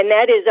 and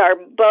that is our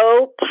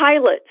Bow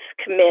Pilots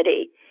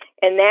Committee.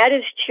 And that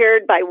is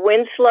chaired by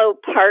Winslow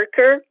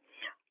Parker,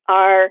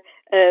 our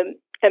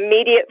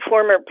immediate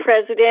former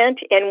president.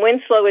 And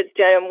Winslow has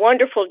done a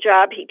wonderful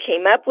job. He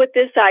came up with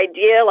this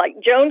idea, like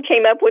Joan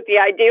came up with the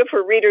idea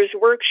for Reader's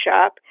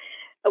Workshop.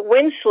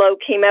 Winslow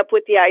came up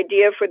with the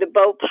idea for the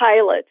Bow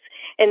Pilots,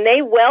 and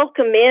they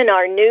welcome in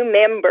our new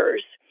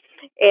members.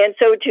 And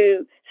so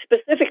to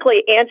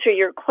specifically answer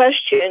your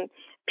question,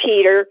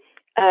 Peter,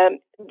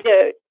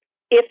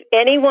 if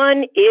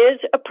anyone is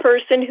a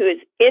person who is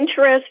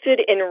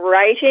interested in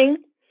writing,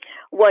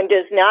 one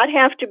does not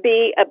have to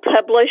be a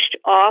published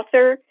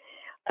author,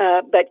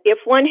 but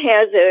if one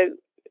has a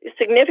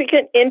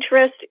significant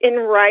interest in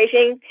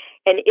writing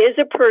and is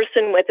a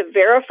person with a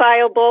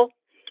verifiable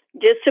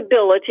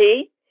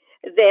disability,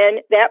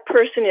 then that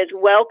person is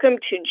welcome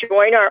to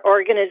join our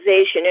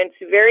organization. And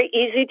it's very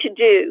easy to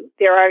do.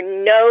 There are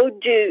no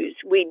dues.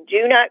 We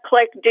do not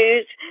collect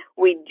dues.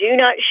 We do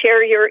not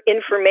share your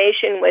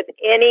information with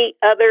any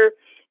other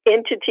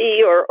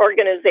entity or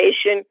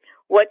organization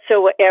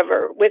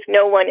whatsoever, with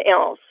no one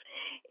else.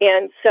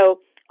 And so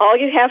all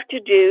you have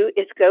to do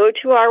is go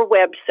to our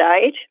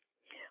website,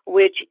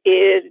 which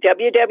is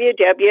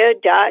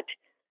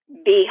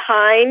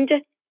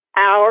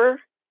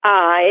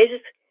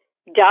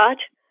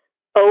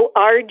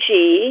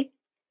www.behindoureyes.org.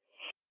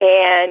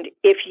 And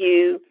if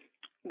you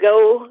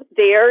go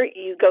there,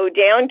 you go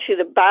down to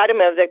the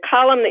bottom of the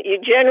column that you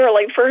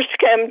generally first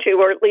come to,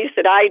 or at least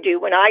that I do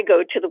when I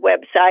go to the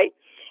website.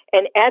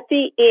 And at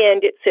the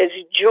end, it says,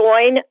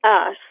 Join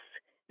Us.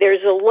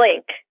 There's a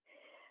link,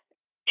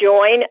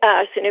 Join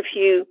Us. And if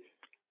you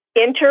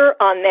enter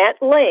on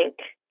that link,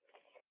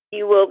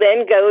 you will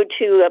then go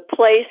to a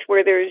place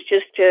where there's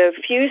just a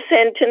few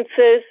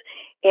sentences,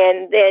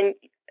 and then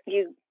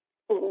you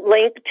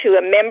link to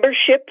a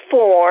membership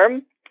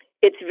form.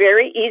 It's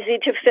very easy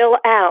to fill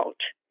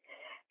out.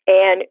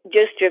 And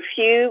just a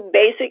few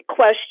basic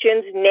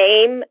questions: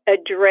 name,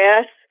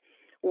 address,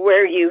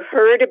 where you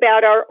heard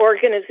about our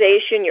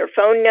organization, your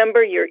phone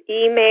number, your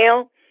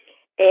email.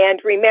 And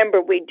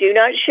remember, we do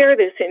not share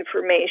this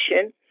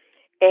information.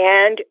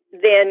 And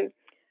then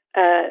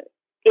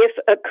if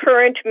a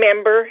current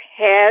member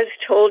has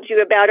told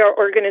you about our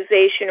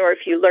organization, or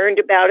if you learned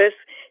about us,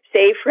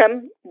 say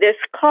from this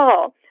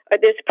call, or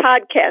this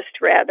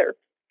podcast rather,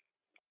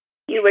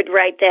 you would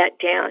write that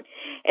down.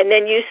 And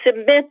then you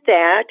submit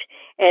that.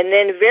 And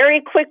then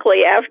very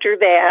quickly after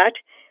that,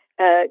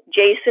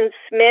 Jason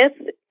Smith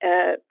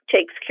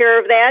takes care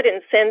of that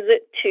and sends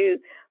it to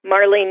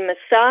Marlene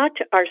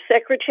Massat, our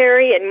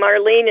secretary, and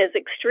Marlene is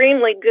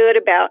extremely good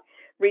about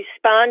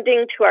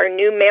responding to our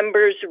new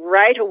members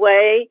right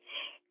away,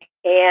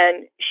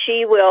 and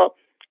she will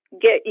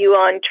get you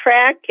on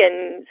track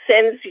and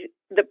sends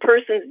the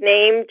person's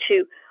name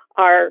to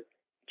our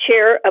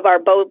chair of our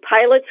Bow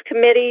Pilots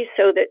Committee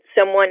so that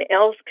someone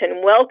else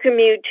can welcome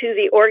you to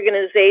the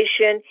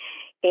organization.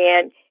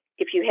 And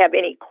if you have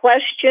any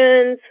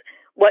questions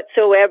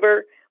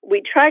whatsoever,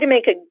 we try to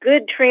make a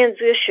good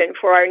transition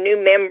for our new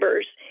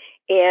members.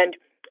 And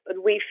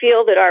we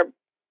feel that our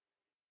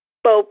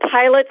Bow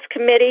Pilots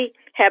Committee,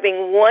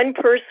 having one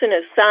person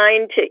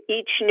assigned to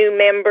each new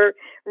member,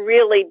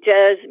 really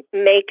does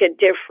make a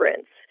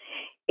difference.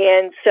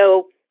 And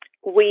so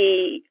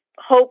we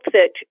hope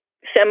that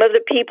some of the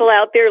people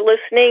out there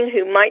listening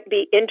who might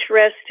be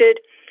interested,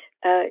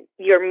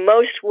 you're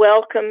most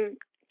welcome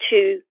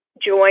to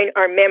join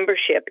our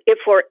membership. If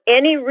for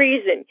any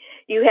reason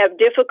you have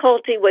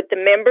difficulty with the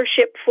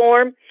membership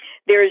form,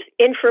 there's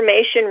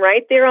information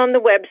right there on the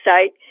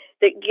website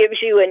that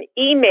gives you an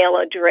email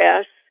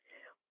address,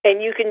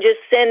 and you can just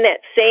send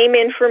that same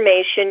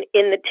information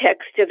in the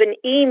text of an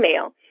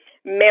email.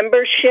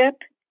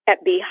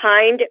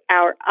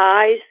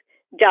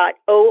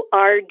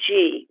 Membership@BehindOurEyes.org.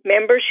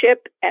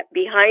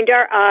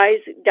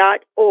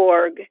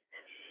 Membership@BehindOurEyes.org.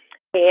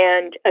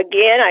 And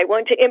again, I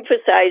want to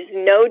emphasize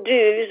no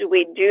dues.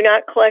 We do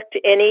not collect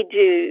any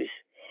dues.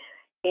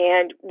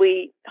 And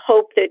we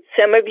hope that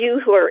some of you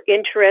who are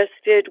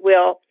interested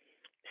will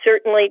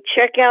certainly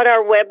check out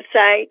our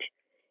website,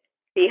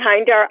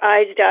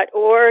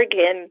 BehindOurEyes.org,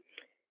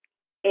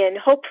 and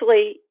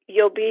hopefully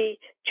you'll be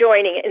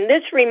joining. And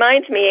this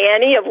reminds me,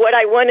 Annie, of what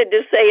I wanted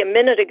to say a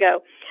minute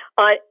ago.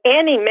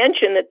 Annie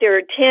mentioned that there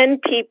are 10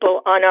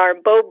 people on our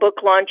Bow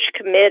Book Launch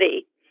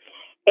Committee.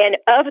 And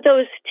of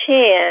those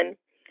 10,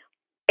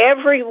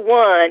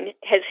 everyone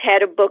has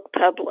had a book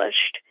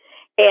published.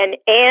 And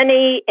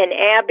Annie and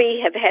Abby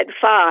have had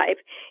 5.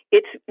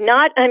 It's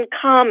not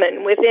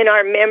uncommon within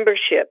our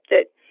membership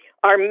that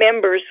our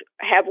members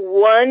have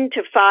 1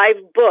 to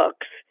 5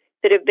 books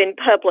that have been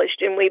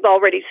published. And we've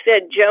already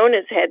said Joan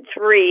has had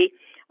 3.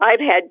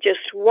 I've had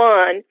just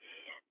 1.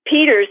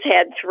 Peter's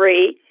had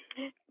 3.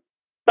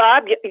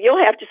 Bob,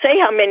 you'll have to say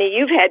how many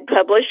you've had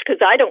published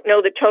because I don't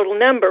know the total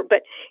number,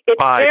 but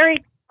it's 5.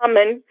 very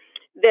common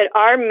that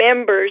our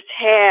members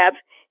have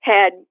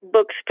had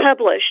books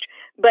published,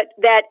 but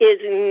that is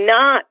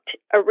not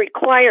a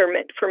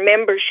requirement for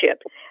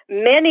membership.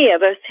 Many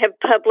of us have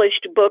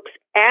published books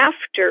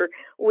after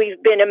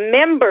we've been a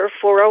member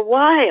for a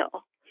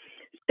while.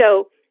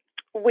 So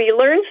we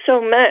learn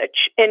so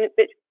much. And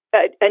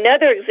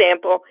another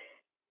example,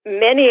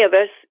 many of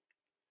us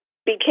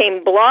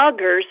became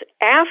bloggers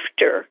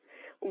after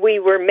we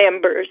were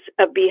members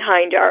of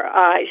Behind Our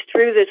Eyes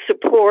through the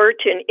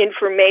support and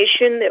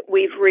information that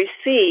we've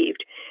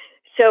received.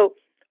 So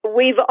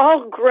we've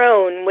all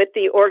grown with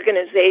the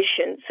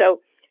organization.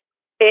 So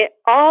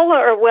all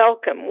are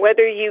welcome,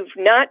 whether you've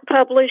not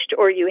published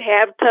or you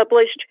have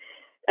published.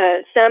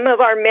 Some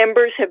of our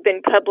members have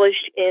been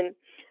published in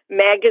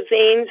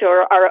magazines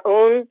or our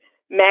own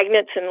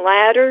Magnets and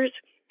Ladders,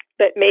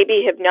 but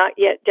maybe have not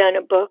yet done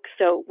a book.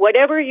 So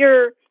whatever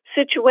your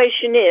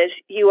situation is,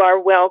 you are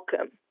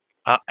welcome.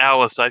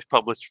 Alice, I've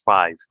published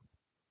 5.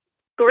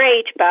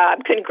 Great,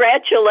 Bob.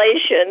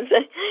 Congratulations.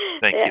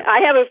 Thank you. I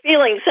have a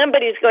feeling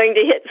somebody's going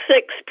to hit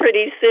 6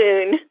 pretty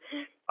soon.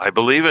 I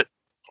believe it.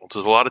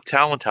 There's a lot of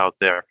talent out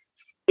there.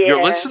 Yeah.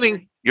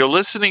 You're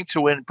listening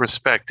to In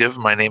Perspective.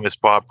 My name is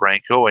Bob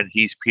Branco, and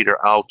he's Peter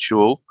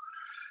Altschul.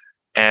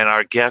 And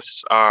our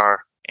guests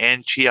are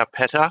Ann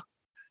Chiappetta,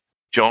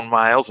 Joan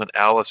Miles, and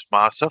Alice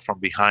Massa from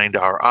Behind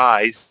Our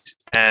Eyes.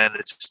 And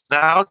it's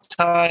now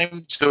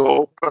time to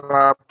open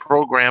our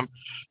program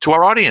to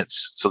our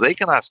audience so they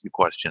can ask you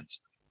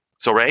questions.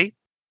 So, Ray?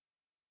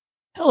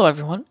 Hello,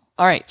 everyone.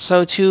 All right.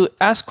 So to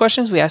ask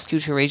questions, we ask you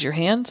to raise your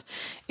hand.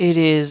 It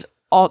is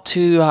Alt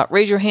to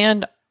raise your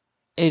hand.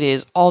 It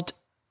is Alt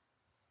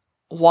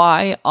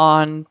Y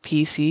on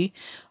PC,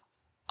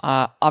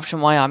 Option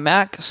Y on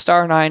Mac,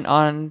 *9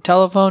 on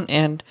telephone,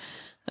 and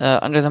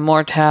under the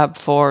More tab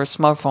for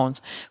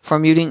smartphones. For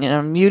muting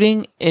and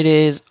unmuting, it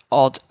is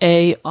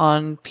Alt-A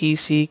on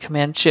PC,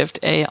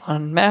 Command-Shift-A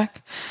on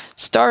Mac,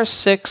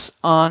 *6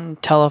 on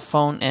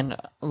telephone, and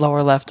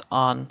lower left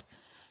on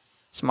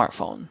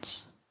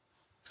smartphones.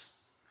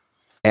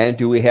 And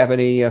do we have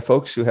any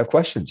folks who have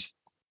questions?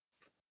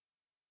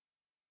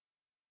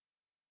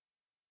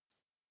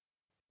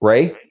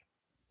 Ray?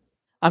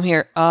 I'm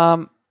here.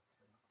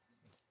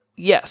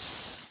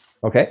 Yes.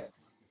 Okay.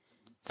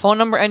 Phone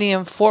number ending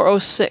in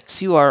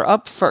 406. You are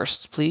up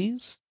first,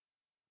 please.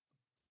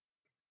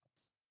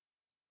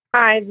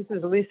 Hi, this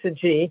is Lisa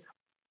G.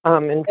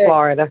 In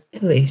Florida.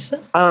 Lisa.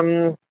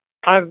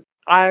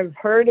 I've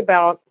heard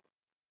about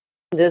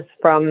this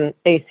from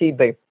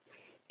ACB,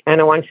 and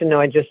I want you to know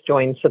I just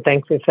joined. So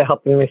thank you for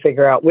helping me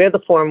figure out where the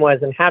form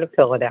was and how to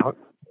fill it out.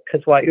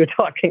 Because while you were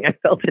talking, I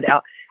filled it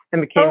out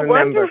and became a member.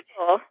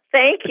 Wonderful!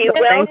 Thank you.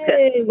 Thank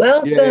Welcome.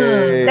 Welcome.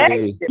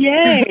 Yay.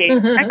 Yay!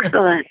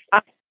 Excellent.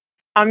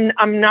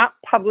 I'm not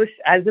published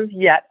as of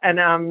yet, and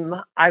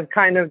I've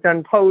kind of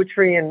done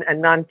poetry and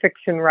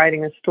nonfiction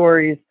writing of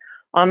stories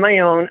on my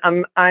own.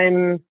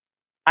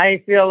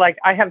 I feel like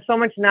I have so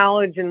much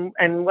knowledge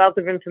and wealth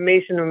of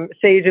information and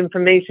sage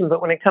information,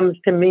 but when it comes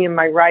to me and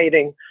my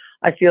writing,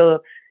 I feel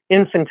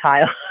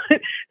infantile.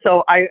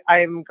 So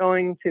I'm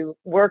going to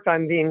work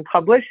on being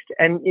published.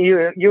 And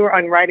you were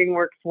on Writing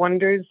Works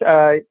Wonders,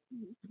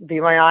 Be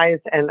My Eyes,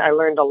 and I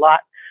learned a lot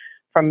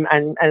from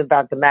and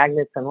about the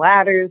magnets and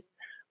ladders.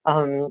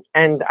 And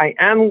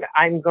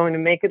I'm going to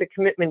make it a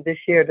commitment this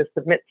year to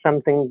submit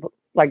something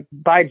like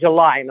by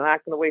July. I'm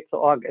not going to wait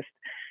till August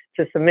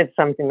to submit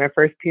something, my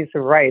first piece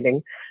of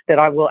writing that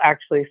I will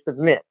actually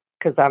submit,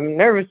 because I'm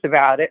nervous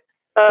about it.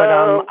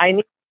 But I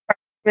need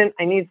encouragement,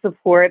 I need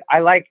support.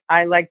 I like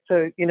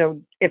to,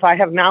 if I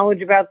have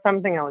knowledge about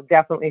something, I will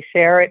definitely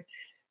share it.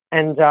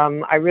 And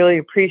I really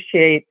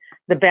appreciate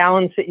the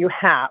balance that you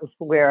have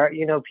where,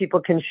 people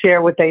can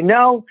share what they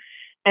know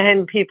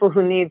and people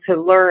who need to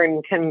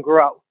learn can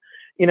grow,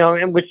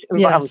 and which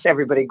involves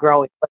everybody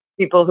growing,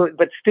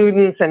 but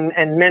students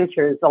and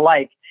mentors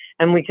alike.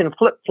 And we can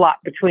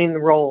flip-flop between the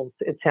roles,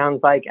 it sounds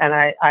like. And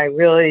I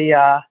really,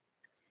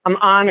 I'm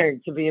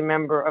honored to be a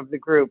member of the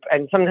group.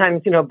 And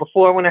sometimes,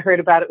 before when I heard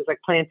about it, it was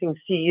like planting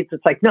seeds.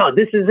 It's like, no,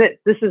 this is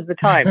it. This is the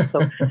time. So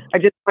I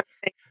just want to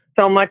thank you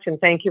so much. And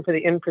thank you for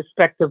the In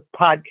Perspective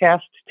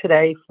podcast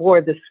today for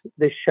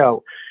this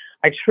show.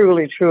 I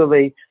truly,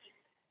 truly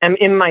am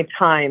in my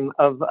time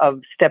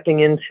of stepping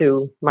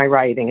into my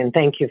writing. And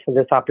thank you for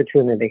this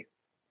opportunity.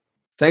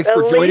 Thanks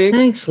for joining.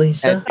 Thanks,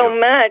 Lisa. So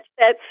much.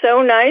 That's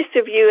so nice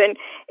of you,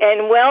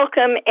 and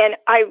welcome. And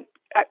I,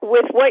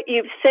 with what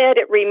you've said,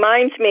 it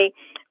reminds me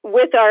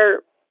with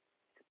our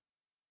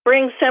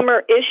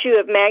spring-summer issue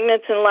of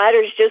Magnets and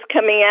Ladders just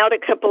coming out a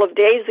couple of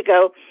days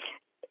ago,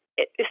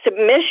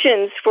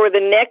 submissions for the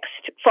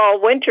next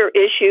fall-winter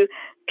issue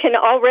can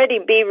already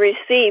be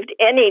received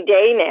any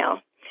day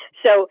now.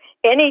 So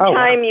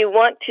anytime you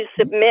want to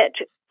submit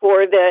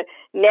for the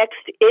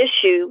next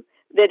issue,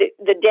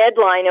 the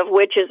deadline of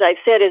which, as I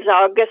said, is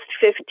August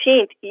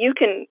 15th, you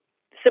can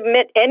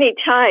submit any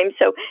time.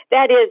 So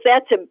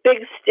that's a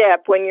big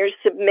step when you're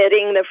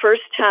submitting the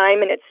first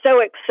time, and it's so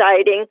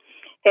exciting,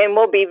 and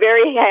we'll be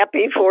very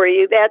happy for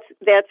you.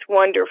 That's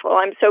wonderful.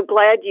 I'm so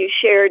glad you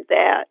shared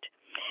that.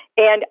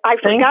 And I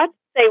forgot to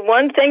say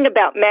one thing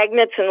about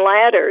Magnets and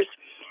Ladders,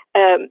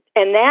 and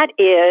that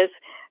is,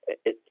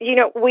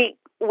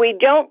 we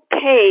don't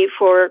pay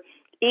for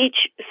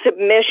each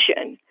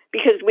submission,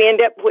 because we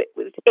end up with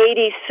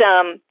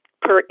 80-some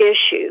per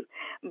issue.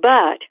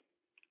 But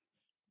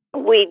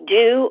we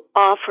do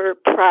offer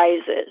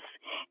prizes.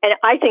 And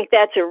I think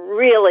that's a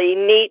really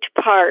neat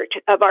part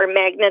of our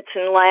Magnets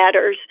and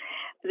Ladders,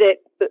 that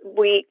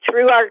we,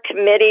 through our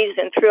committees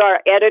and through our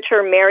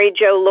editor, Mary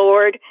Jo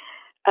Lord,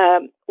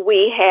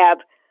 we have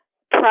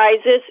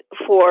prizes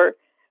for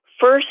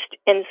first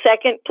and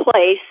second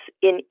place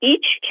in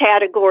each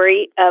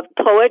category of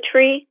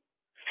poetry,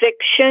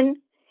 fiction,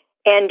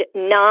 and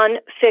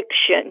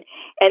nonfiction.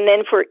 And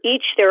then for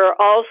each, there are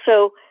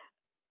also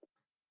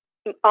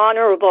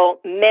honorable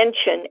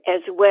mention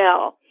as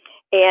well.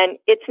 And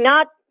it's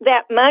not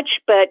that much,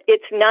 but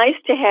it's nice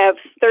to have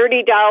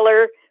 $30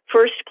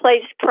 first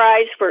place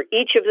prize for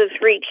each of the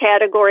three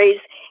categories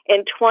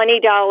and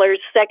 $20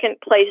 second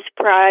place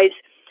prize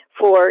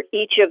for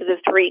each of the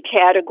three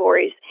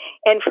categories.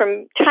 And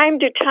from time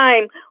to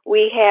time,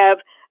 we have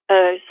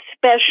a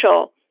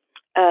special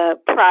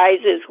prize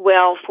as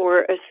well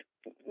for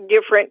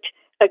different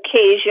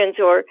occasions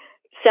or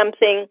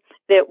something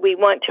that we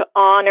want to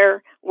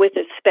honor with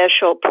a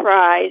special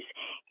prize.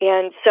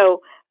 And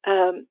so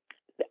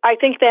I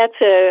think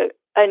that's a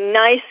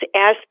nice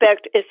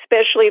aspect,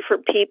 especially for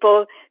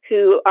people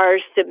who are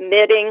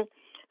submitting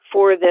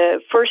for the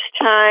first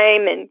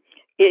time. And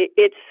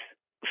it's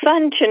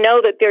fun to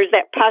know that there's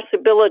that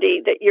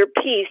possibility that your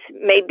piece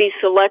may be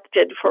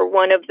selected for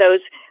one of those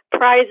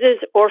prizes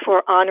or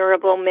for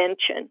honorable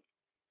mention.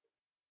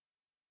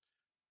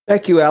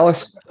 Thank you,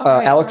 Alice.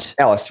 Right.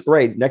 Alice.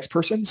 Right. Next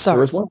person. Sorry.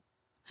 There was one.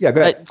 Yeah,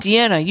 go ahead.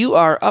 Deanna, you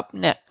are up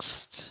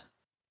next.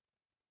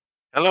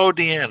 Hello,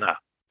 Deanna.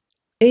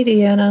 Hey,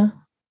 Deanna.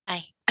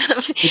 Hi.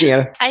 Hey,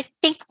 Deanna. I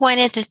think one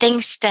of the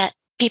things that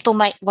people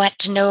might want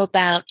to know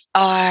about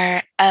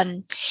are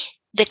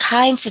the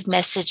kinds of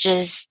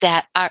messages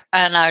that are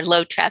on our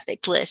low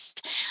traffic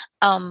list.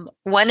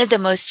 One of the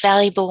most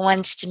valuable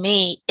ones to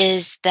me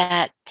is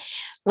that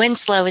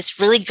Winslow is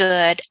really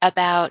good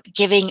about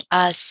giving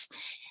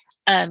us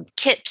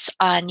tips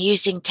on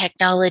using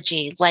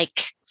technology,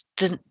 like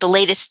the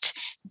latest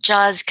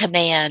JAWS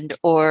command,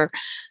 or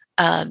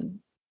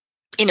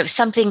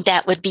something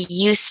that would be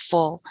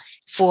useful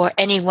for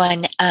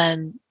anyone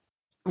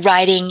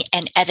writing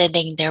and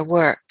editing their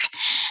work.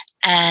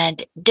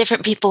 And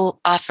different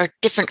people offer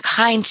different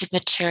kinds of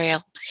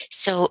material.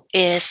 So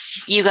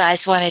if you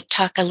guys want to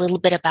talk a little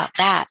bit about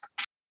that.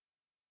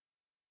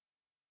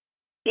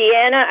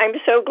 Deanna, I'm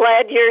so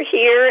glad you're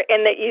here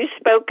and that you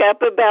spoke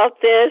up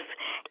about this.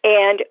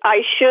 And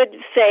I should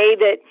say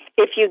that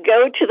if you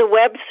go to the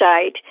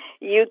website,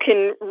 you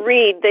can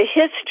read the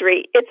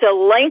history. It's a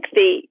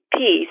lengthy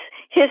piece,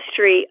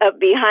 history of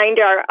Behind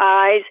Our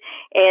Eyes,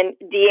 and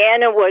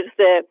Deanna was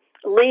the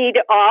lead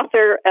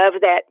author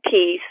of that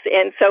piece.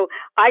 And so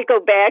I go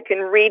back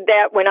and read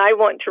that when I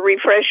want to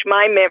refresh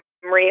my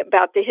memory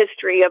about the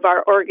history of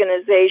our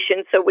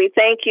organization. So we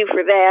thank you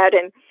for that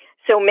and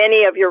so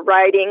many of your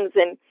writings.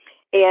 And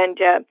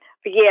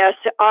yes,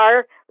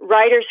 our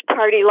Writers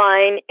Party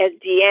line, as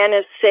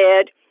Deanna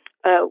said,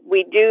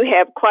 we do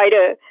have quite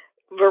a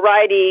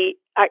variety.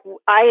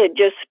 I had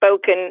just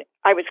spoken,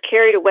 I was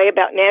carried away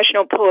about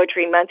National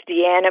Poetry Month,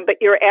 Deanna, but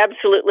you're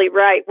absolutely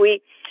right.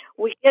 We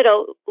get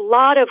a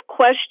lot of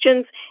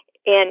questions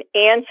and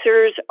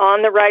answers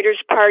on the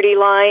Writers Party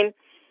line.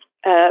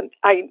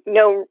 I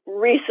know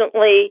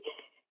recently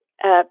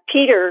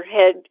Peter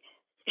had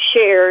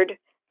shared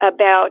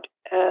about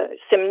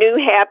some new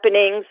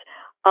happenings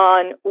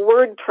on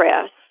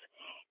WordPress.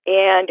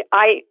 And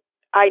I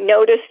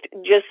noticed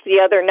just the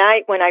other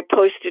night when I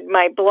posted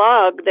my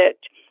blog that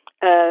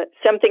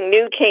something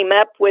new came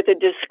up with a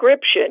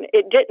description.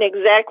 It didn't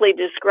exactly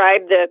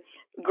describe the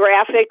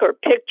graphic or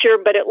picture,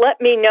 but it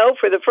let me know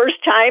for the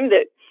first time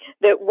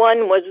that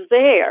one was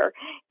there.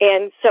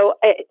 And so,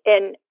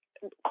 and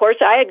of course,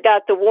 I had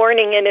got the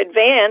warning in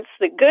advance,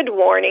 the good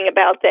warning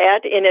about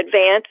that in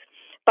advance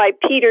by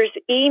Peter's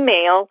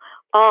email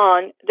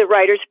on the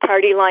Writers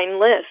Party line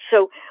list.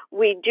 So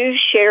we do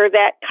share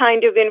that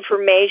kind of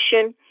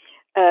information.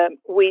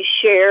 We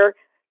share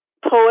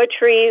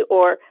poetry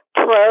or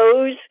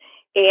prose,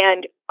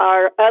 and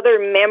our other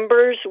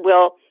members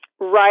will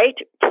write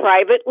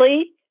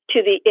privately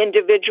to the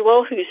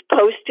individual who's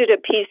posted a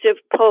piece of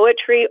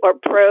poetry or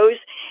prose,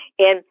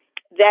 and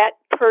that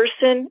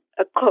person,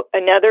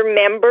 another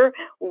member,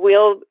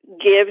 will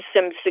give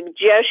some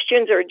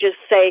suggestions or just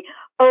say,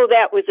 oh,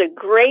 that was a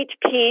great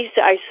piece.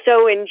 I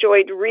so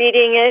enjoyed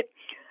reading it.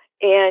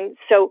 And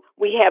so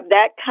we have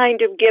that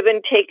kind of give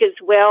and take as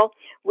well.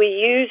 We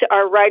use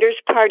our Writers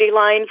Party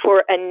line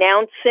for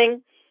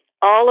announcing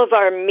all of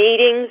our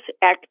meetings,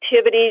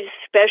 activities,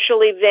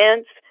 special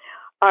events.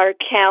 Our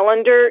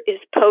calendar is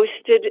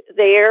posted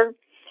there.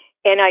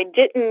 And I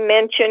didn't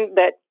mention,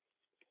 but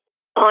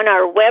on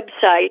our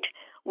website,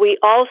 we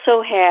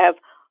also have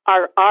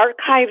our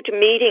archived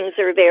meetings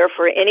are there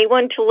for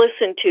anyone to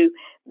listen to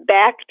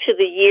back to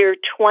the year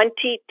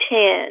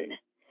 2010.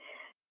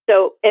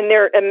 So, and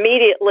they're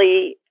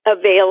immediately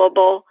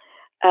available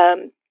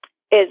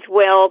as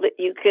well that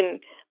you can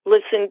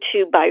listen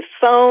to by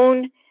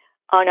phone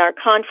on our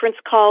conference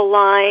call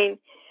line.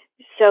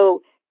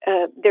 So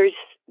there's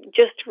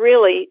just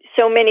really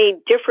so many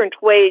different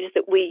ways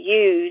that we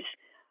use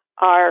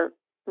our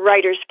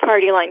Writers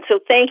Party line. So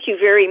thank you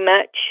very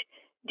much,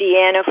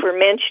 Deanna, for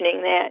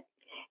mentioning that.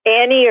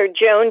 Annie or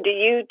Joan,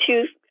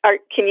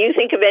 can you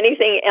think of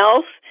anything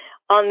else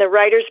on the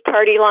Writers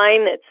Party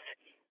line that's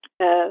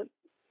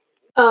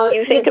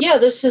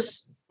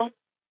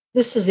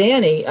This is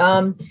Annie.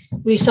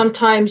 We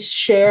sometimes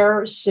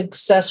share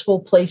successful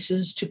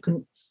places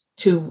to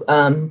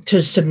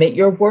submit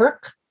your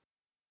work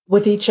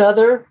with each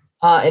other,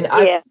 and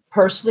I've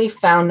personally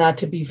found that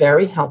to be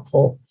very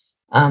helpful.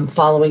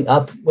 Following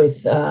up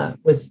with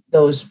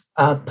those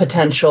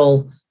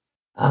potential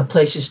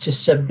places to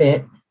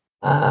submit.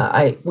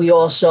 We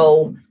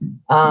also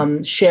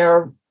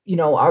share,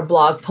 our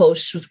blog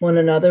posts with one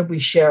another. We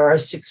share our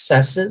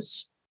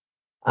successes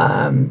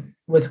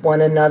with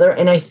one another.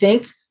 And I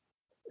think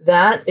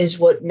that is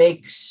what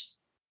makes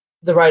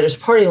the Writers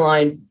Party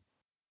line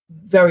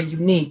very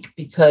unique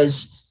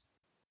because,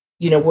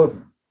 we're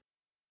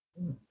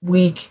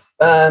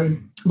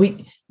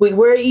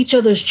each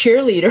other's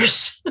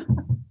cheerleaders,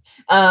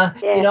 or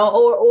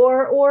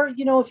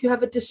if you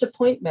have a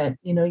disappointment,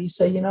 you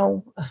say,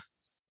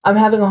 I'm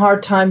having a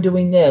hard time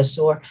doing this,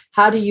 or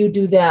how do you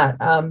do that?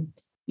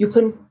 You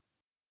can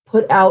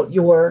put out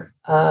your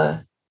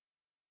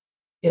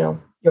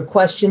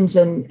questions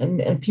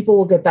and people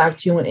will get back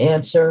to you and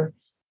answer.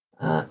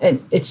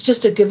 And it's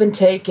just a give and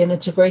take, and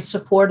it's a great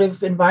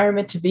supportive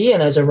environment to be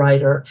in as a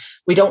writer.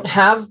 We don't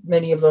have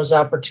many of those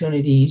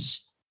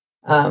opportunities.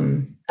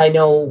 I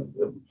know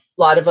a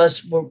lot of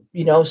us,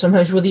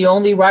 sometimes we're the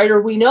only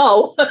writer we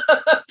know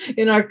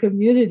in our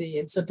community.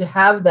 And so to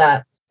have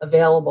that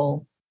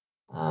available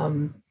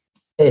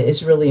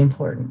is really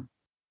important.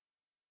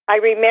 I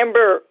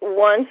remember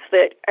once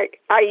that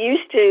I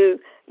used to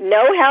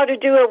know how to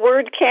do a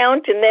word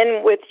count, and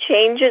then with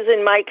changes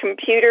in my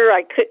computer,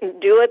 I couldn't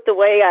do it the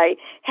way I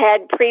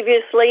had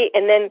previously.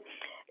 And then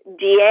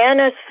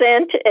Deanna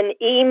sent an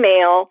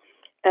email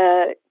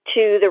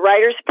to the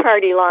Writers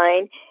Party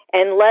line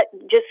and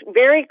just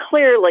very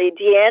clearly,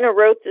 Deanna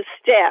wrote the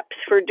steps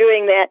for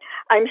doing that.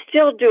 I'm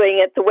still doing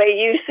it the way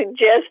you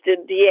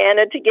suggested,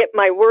 Deanna, to get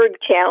my word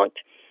count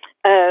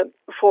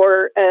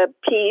for a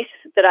piece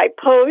that I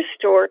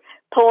post or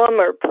poem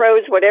or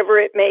prose, whatever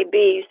it may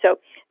be. So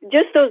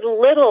just those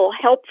little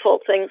helpful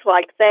things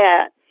like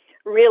that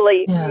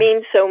really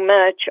mean so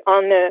much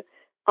on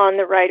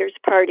the Writers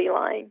Party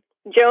line.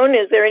 Joan,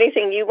 is there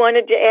anything you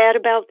wanted to add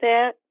about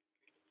that?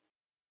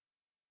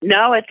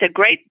 No, it's a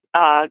great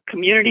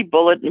community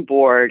bulletin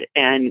board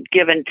and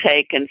give and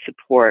take and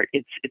support.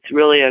 It's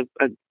really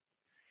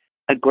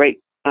a great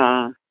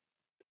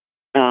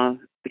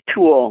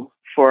tool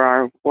for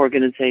our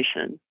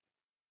organization.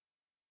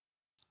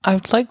 I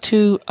would like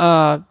to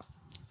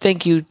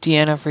thank you,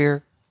 Deanna, for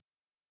your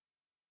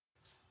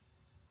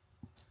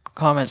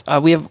comments.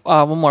 We have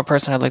one more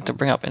person I'd like to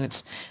bring up, and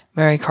it's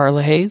Mary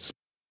Carla Hayes.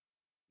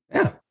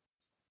 Yeah.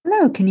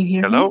 Hello, can you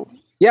hear me? Hello.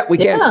 Yeah, we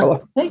can. Yeah.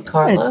 Carla. Hey,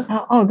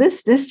 Carla. Oh,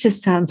 this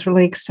just sounds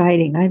really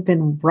exciting. I've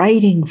been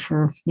writing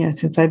for,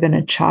 since I've been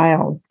a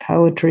child,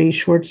 poetry,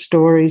 short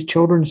stories,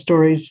 children's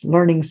stories,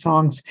 learning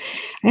songs.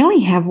 I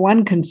only have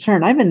one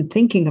concern. I've been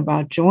thinking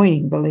about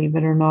joining, believe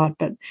it or not,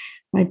 but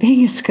my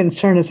biggest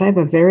concern is I have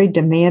a very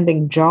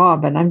demanding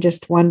job, and I'm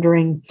just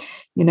wondering,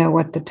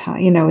 what the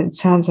time, it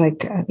sounds like,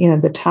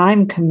 the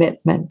time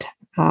commitment,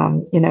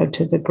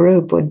 to the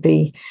group would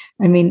be.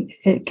 I mean,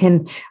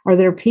 are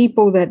there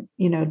people that,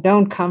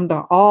 don't come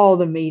to all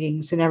the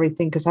meetings and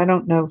everything? Because I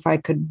don't know if I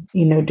could,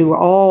 do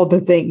all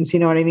the things, you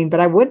know what I mean? But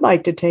I would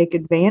like to take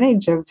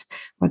advantage of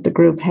what the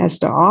group has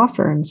to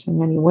offer in so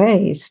many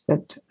ways.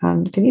 But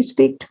can you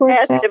speak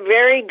towards that? That's a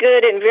very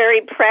good and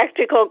very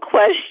practical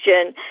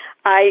question.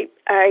 I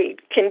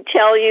can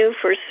tell you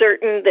for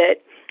certain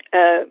that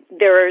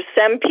there are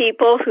some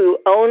people who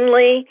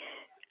only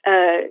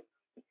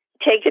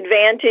take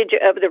advantage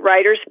of the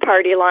Writers'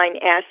 Party Line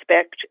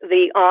aspect,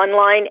 the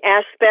online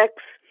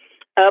aspects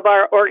of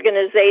our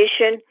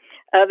organization.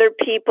 Other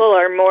people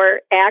are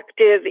more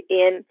active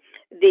in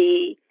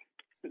the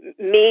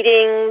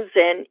meetings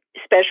and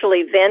special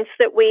events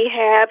that we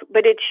have,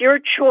 but it's your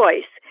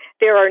choice.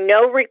 There are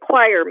no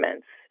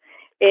requirements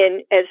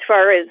in as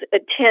far as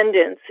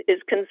attendance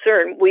is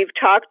concerned. We've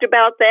talked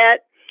about that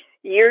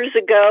years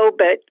ago,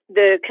 but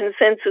the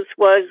consensus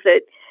was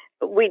that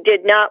we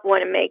did not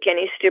want to make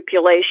any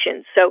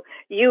stipulations. So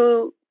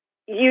you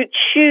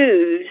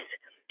choose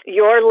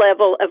your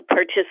level of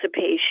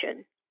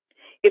participation.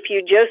 If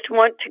you just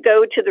want to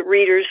go to the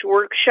readers'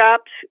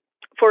 workshops,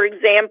 for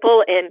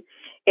example, and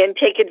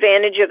take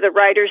advantage of the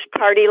Writers'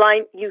 Party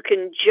Line, you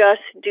can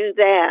just do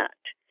that.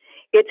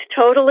 It's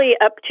totally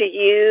up to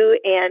you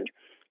and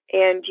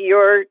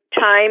your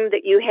time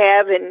that you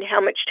have and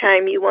how much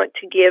time you want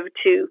to give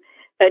to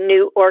a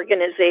new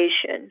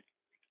organization.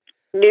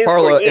 New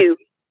Carla, for you.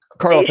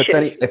 Carla,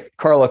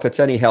 if it's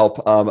any help,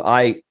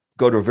 I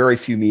go to very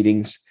few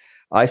meetings.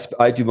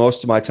 I do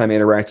most of my time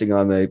interacting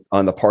on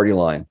the party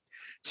line.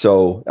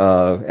 So,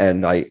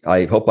 and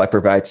I hope I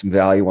provide some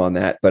value on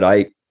that, but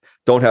I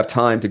don't have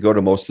time to go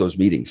to most of those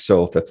meetings.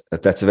 So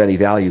if that's of any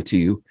value to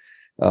you,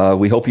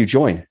 we hope you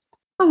join.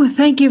 Oh, well,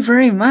 thank you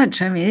very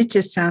much. I mean, it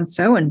just sounds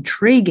so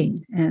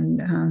intriguing. And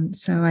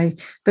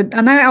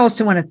I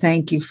also want to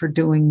thank you for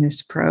doing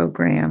this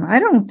program. I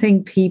don't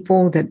think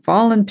people that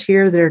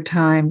volunteer their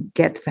time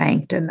get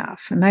thanked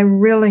enough.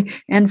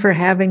 And for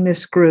having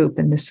this group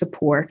and the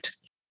support.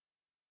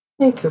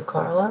 Thank you,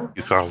 Carla. Thank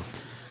you, Carla.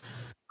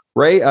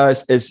 Ray,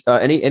 is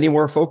any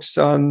more folks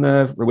on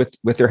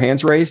with their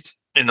hands raised?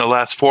 In the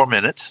last 4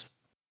 minutes.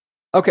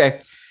 Okay.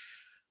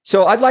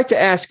 So I'd like to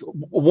ask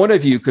one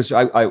of you, because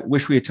I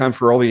wish we had time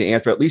for all of you to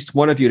answer, at least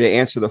one of you to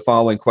answer the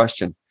following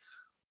question.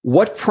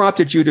 What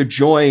prompted you to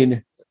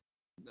join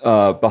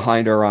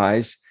Behind Our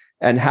Eyes,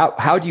 and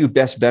how do you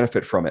best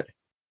benefit from it?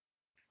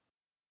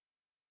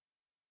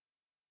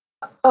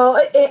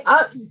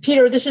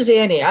 Peter, this is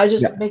Annie. I'll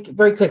just make it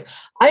very quick.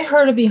 I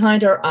heard of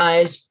Behind Our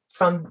Eyes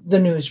from the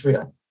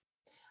newsreel.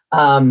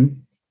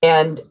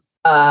 And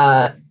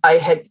I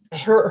had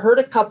heard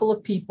a couple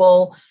of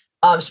people,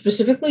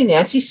 specifically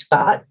Nancy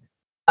Scott,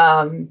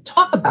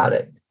 talk about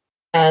it.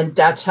 And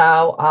that's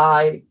how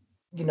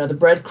the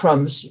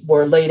breadcrumbs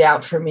were laid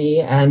out for me.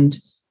 And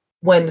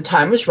when the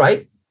time was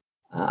right,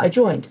 I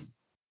joined.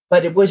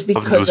 But it was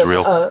because of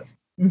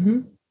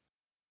mm-hmm.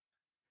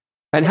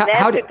 And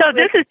so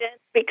this is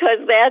because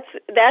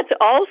that's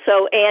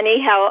also,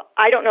 Annie, how,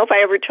 I don't know if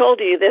I ever told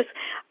you this,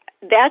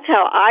 that's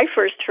how I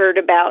first heard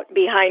about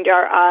Behind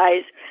Our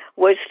Eyes,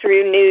 was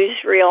through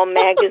Newsreel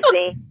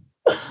magazine.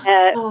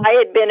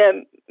 I had been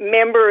a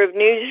member of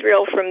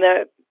Newsreel from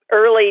the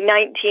early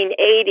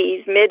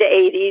 1980s, mid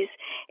 80s,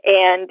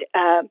 and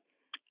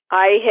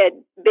I had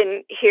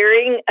been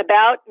hearing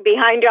about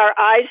Behind Our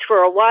Eyes for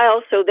a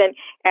while. So then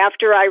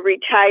after I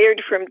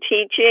retired from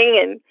teaching,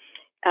 and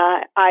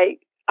I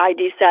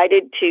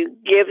decided to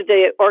give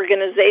the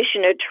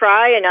organization a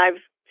try, and I've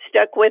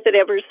stuck with it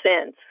ever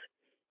since.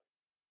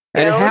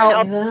 And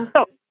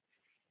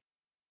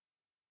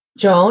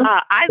Joan?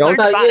 I learned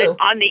about it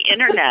on the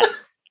internet.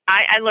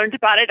 I learned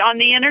about it on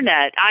the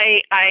internet.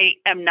 I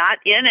am not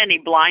in any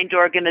blind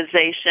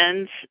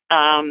organizations,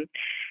 and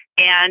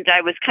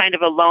I was kind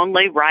of a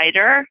lonely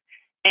writer,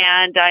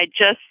 and I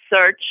just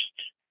searched,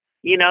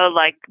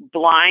 like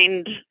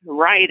blind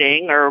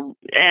writing,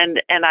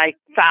 and I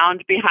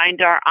found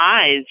Behind Our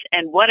Eyes,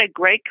 and what a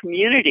great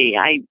community.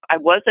 I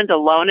wasn't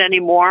alone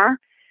anymore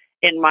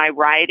in my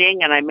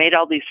writing, and I made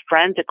all these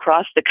friends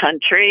across the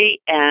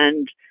country,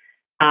 and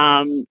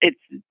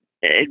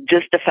It's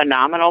just a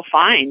phenomenal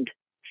find.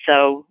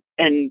 So,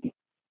 and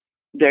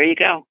there you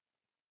go.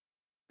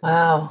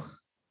 Wow.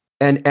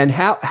 And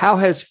how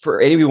has,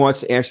 for anybody who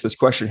wants to answer this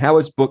question, how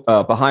has book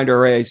Behind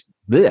Our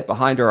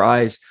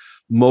Eyes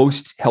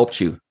most helped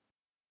you?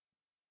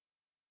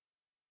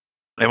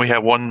 And we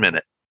have 1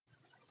 minute.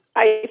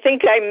 I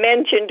think I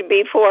mentioned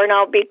before, and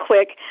I'll be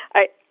quick,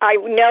 I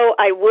know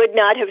I would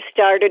not have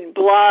started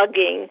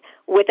blogging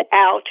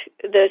without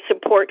the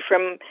support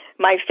from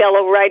my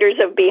fellow writers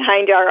of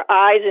Behind Our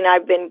Eyes, and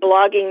I've been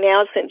blogging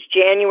now since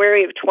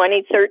January of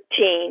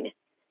 2013.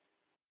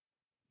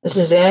 This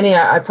is Annie.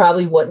 I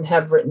probably wouldn't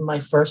have written my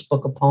first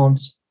book of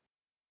poems.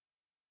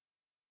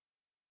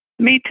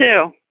 Me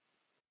too.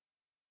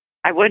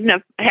 I wouldn't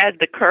have had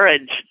the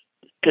courage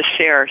to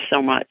share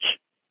so much.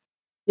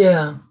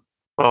 Yeah.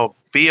 Well,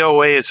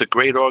 BOA is a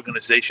great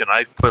organization.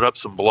 I've put up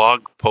some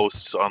blog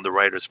posts on the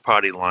Writers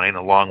Party line,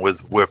 along with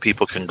where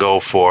people can go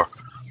for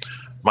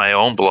my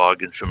own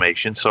blog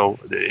information. So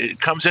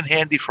it comes in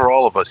handy for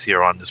all of us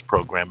here on this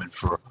program and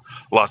for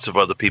lots of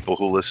other people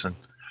who listen.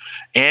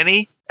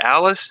 Annie,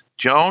 Alice,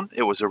 Joan,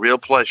 it was a real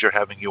pleasure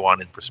having you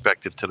on In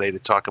Perspective today to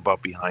talk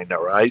about Behind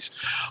Our Eyes.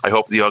 I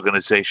hope the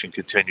organization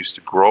continues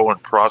to grow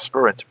and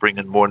prosper and to bring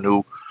in more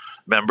new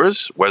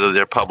members, whether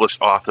they're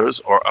published authors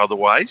or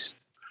otherwise.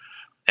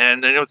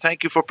 And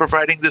thank you for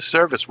providing this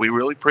service. We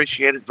really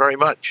appreciate it very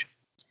much.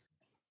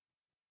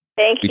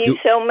 Thank you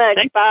so much,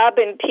 Bob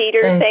and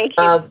Peter. Thanks,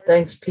 Bob.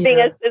 Thanks, Peter.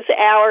 Giving us this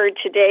hour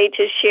today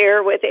to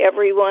share with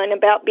everyone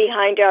about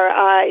Behind Our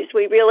Eyes.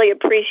 We really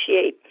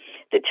appreciate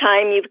the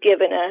time you've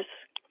given us.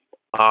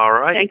 All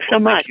right. Thanks so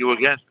much. Thank you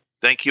again.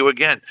 Thank you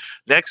again.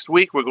 Next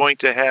week, we're going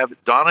to have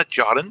Donna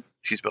Jodin.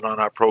 She's been on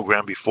our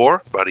program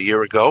before, about a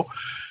year ago.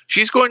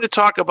 She's going to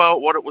talk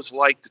about what it was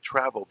like to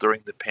travel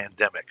during the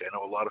pandemic. I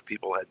know a lot of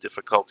people had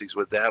difficulties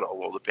with that,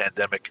 although the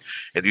pandemic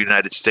in the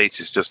United States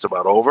is just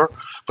about over.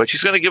 But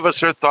she's going to give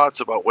us her thoughts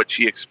about what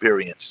she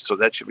experienced. So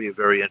that should be a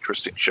very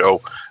interesting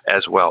show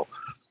as well.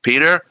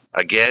 Peter,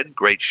 again,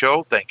 great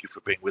show. Thank you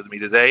for being with me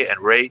today. And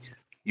Ray,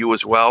 you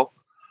as well.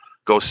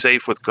 Go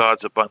safe with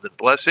God's abundant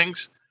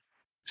blessings.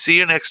 See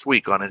you next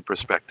week on In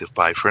Perspective.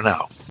 Bye for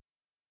now.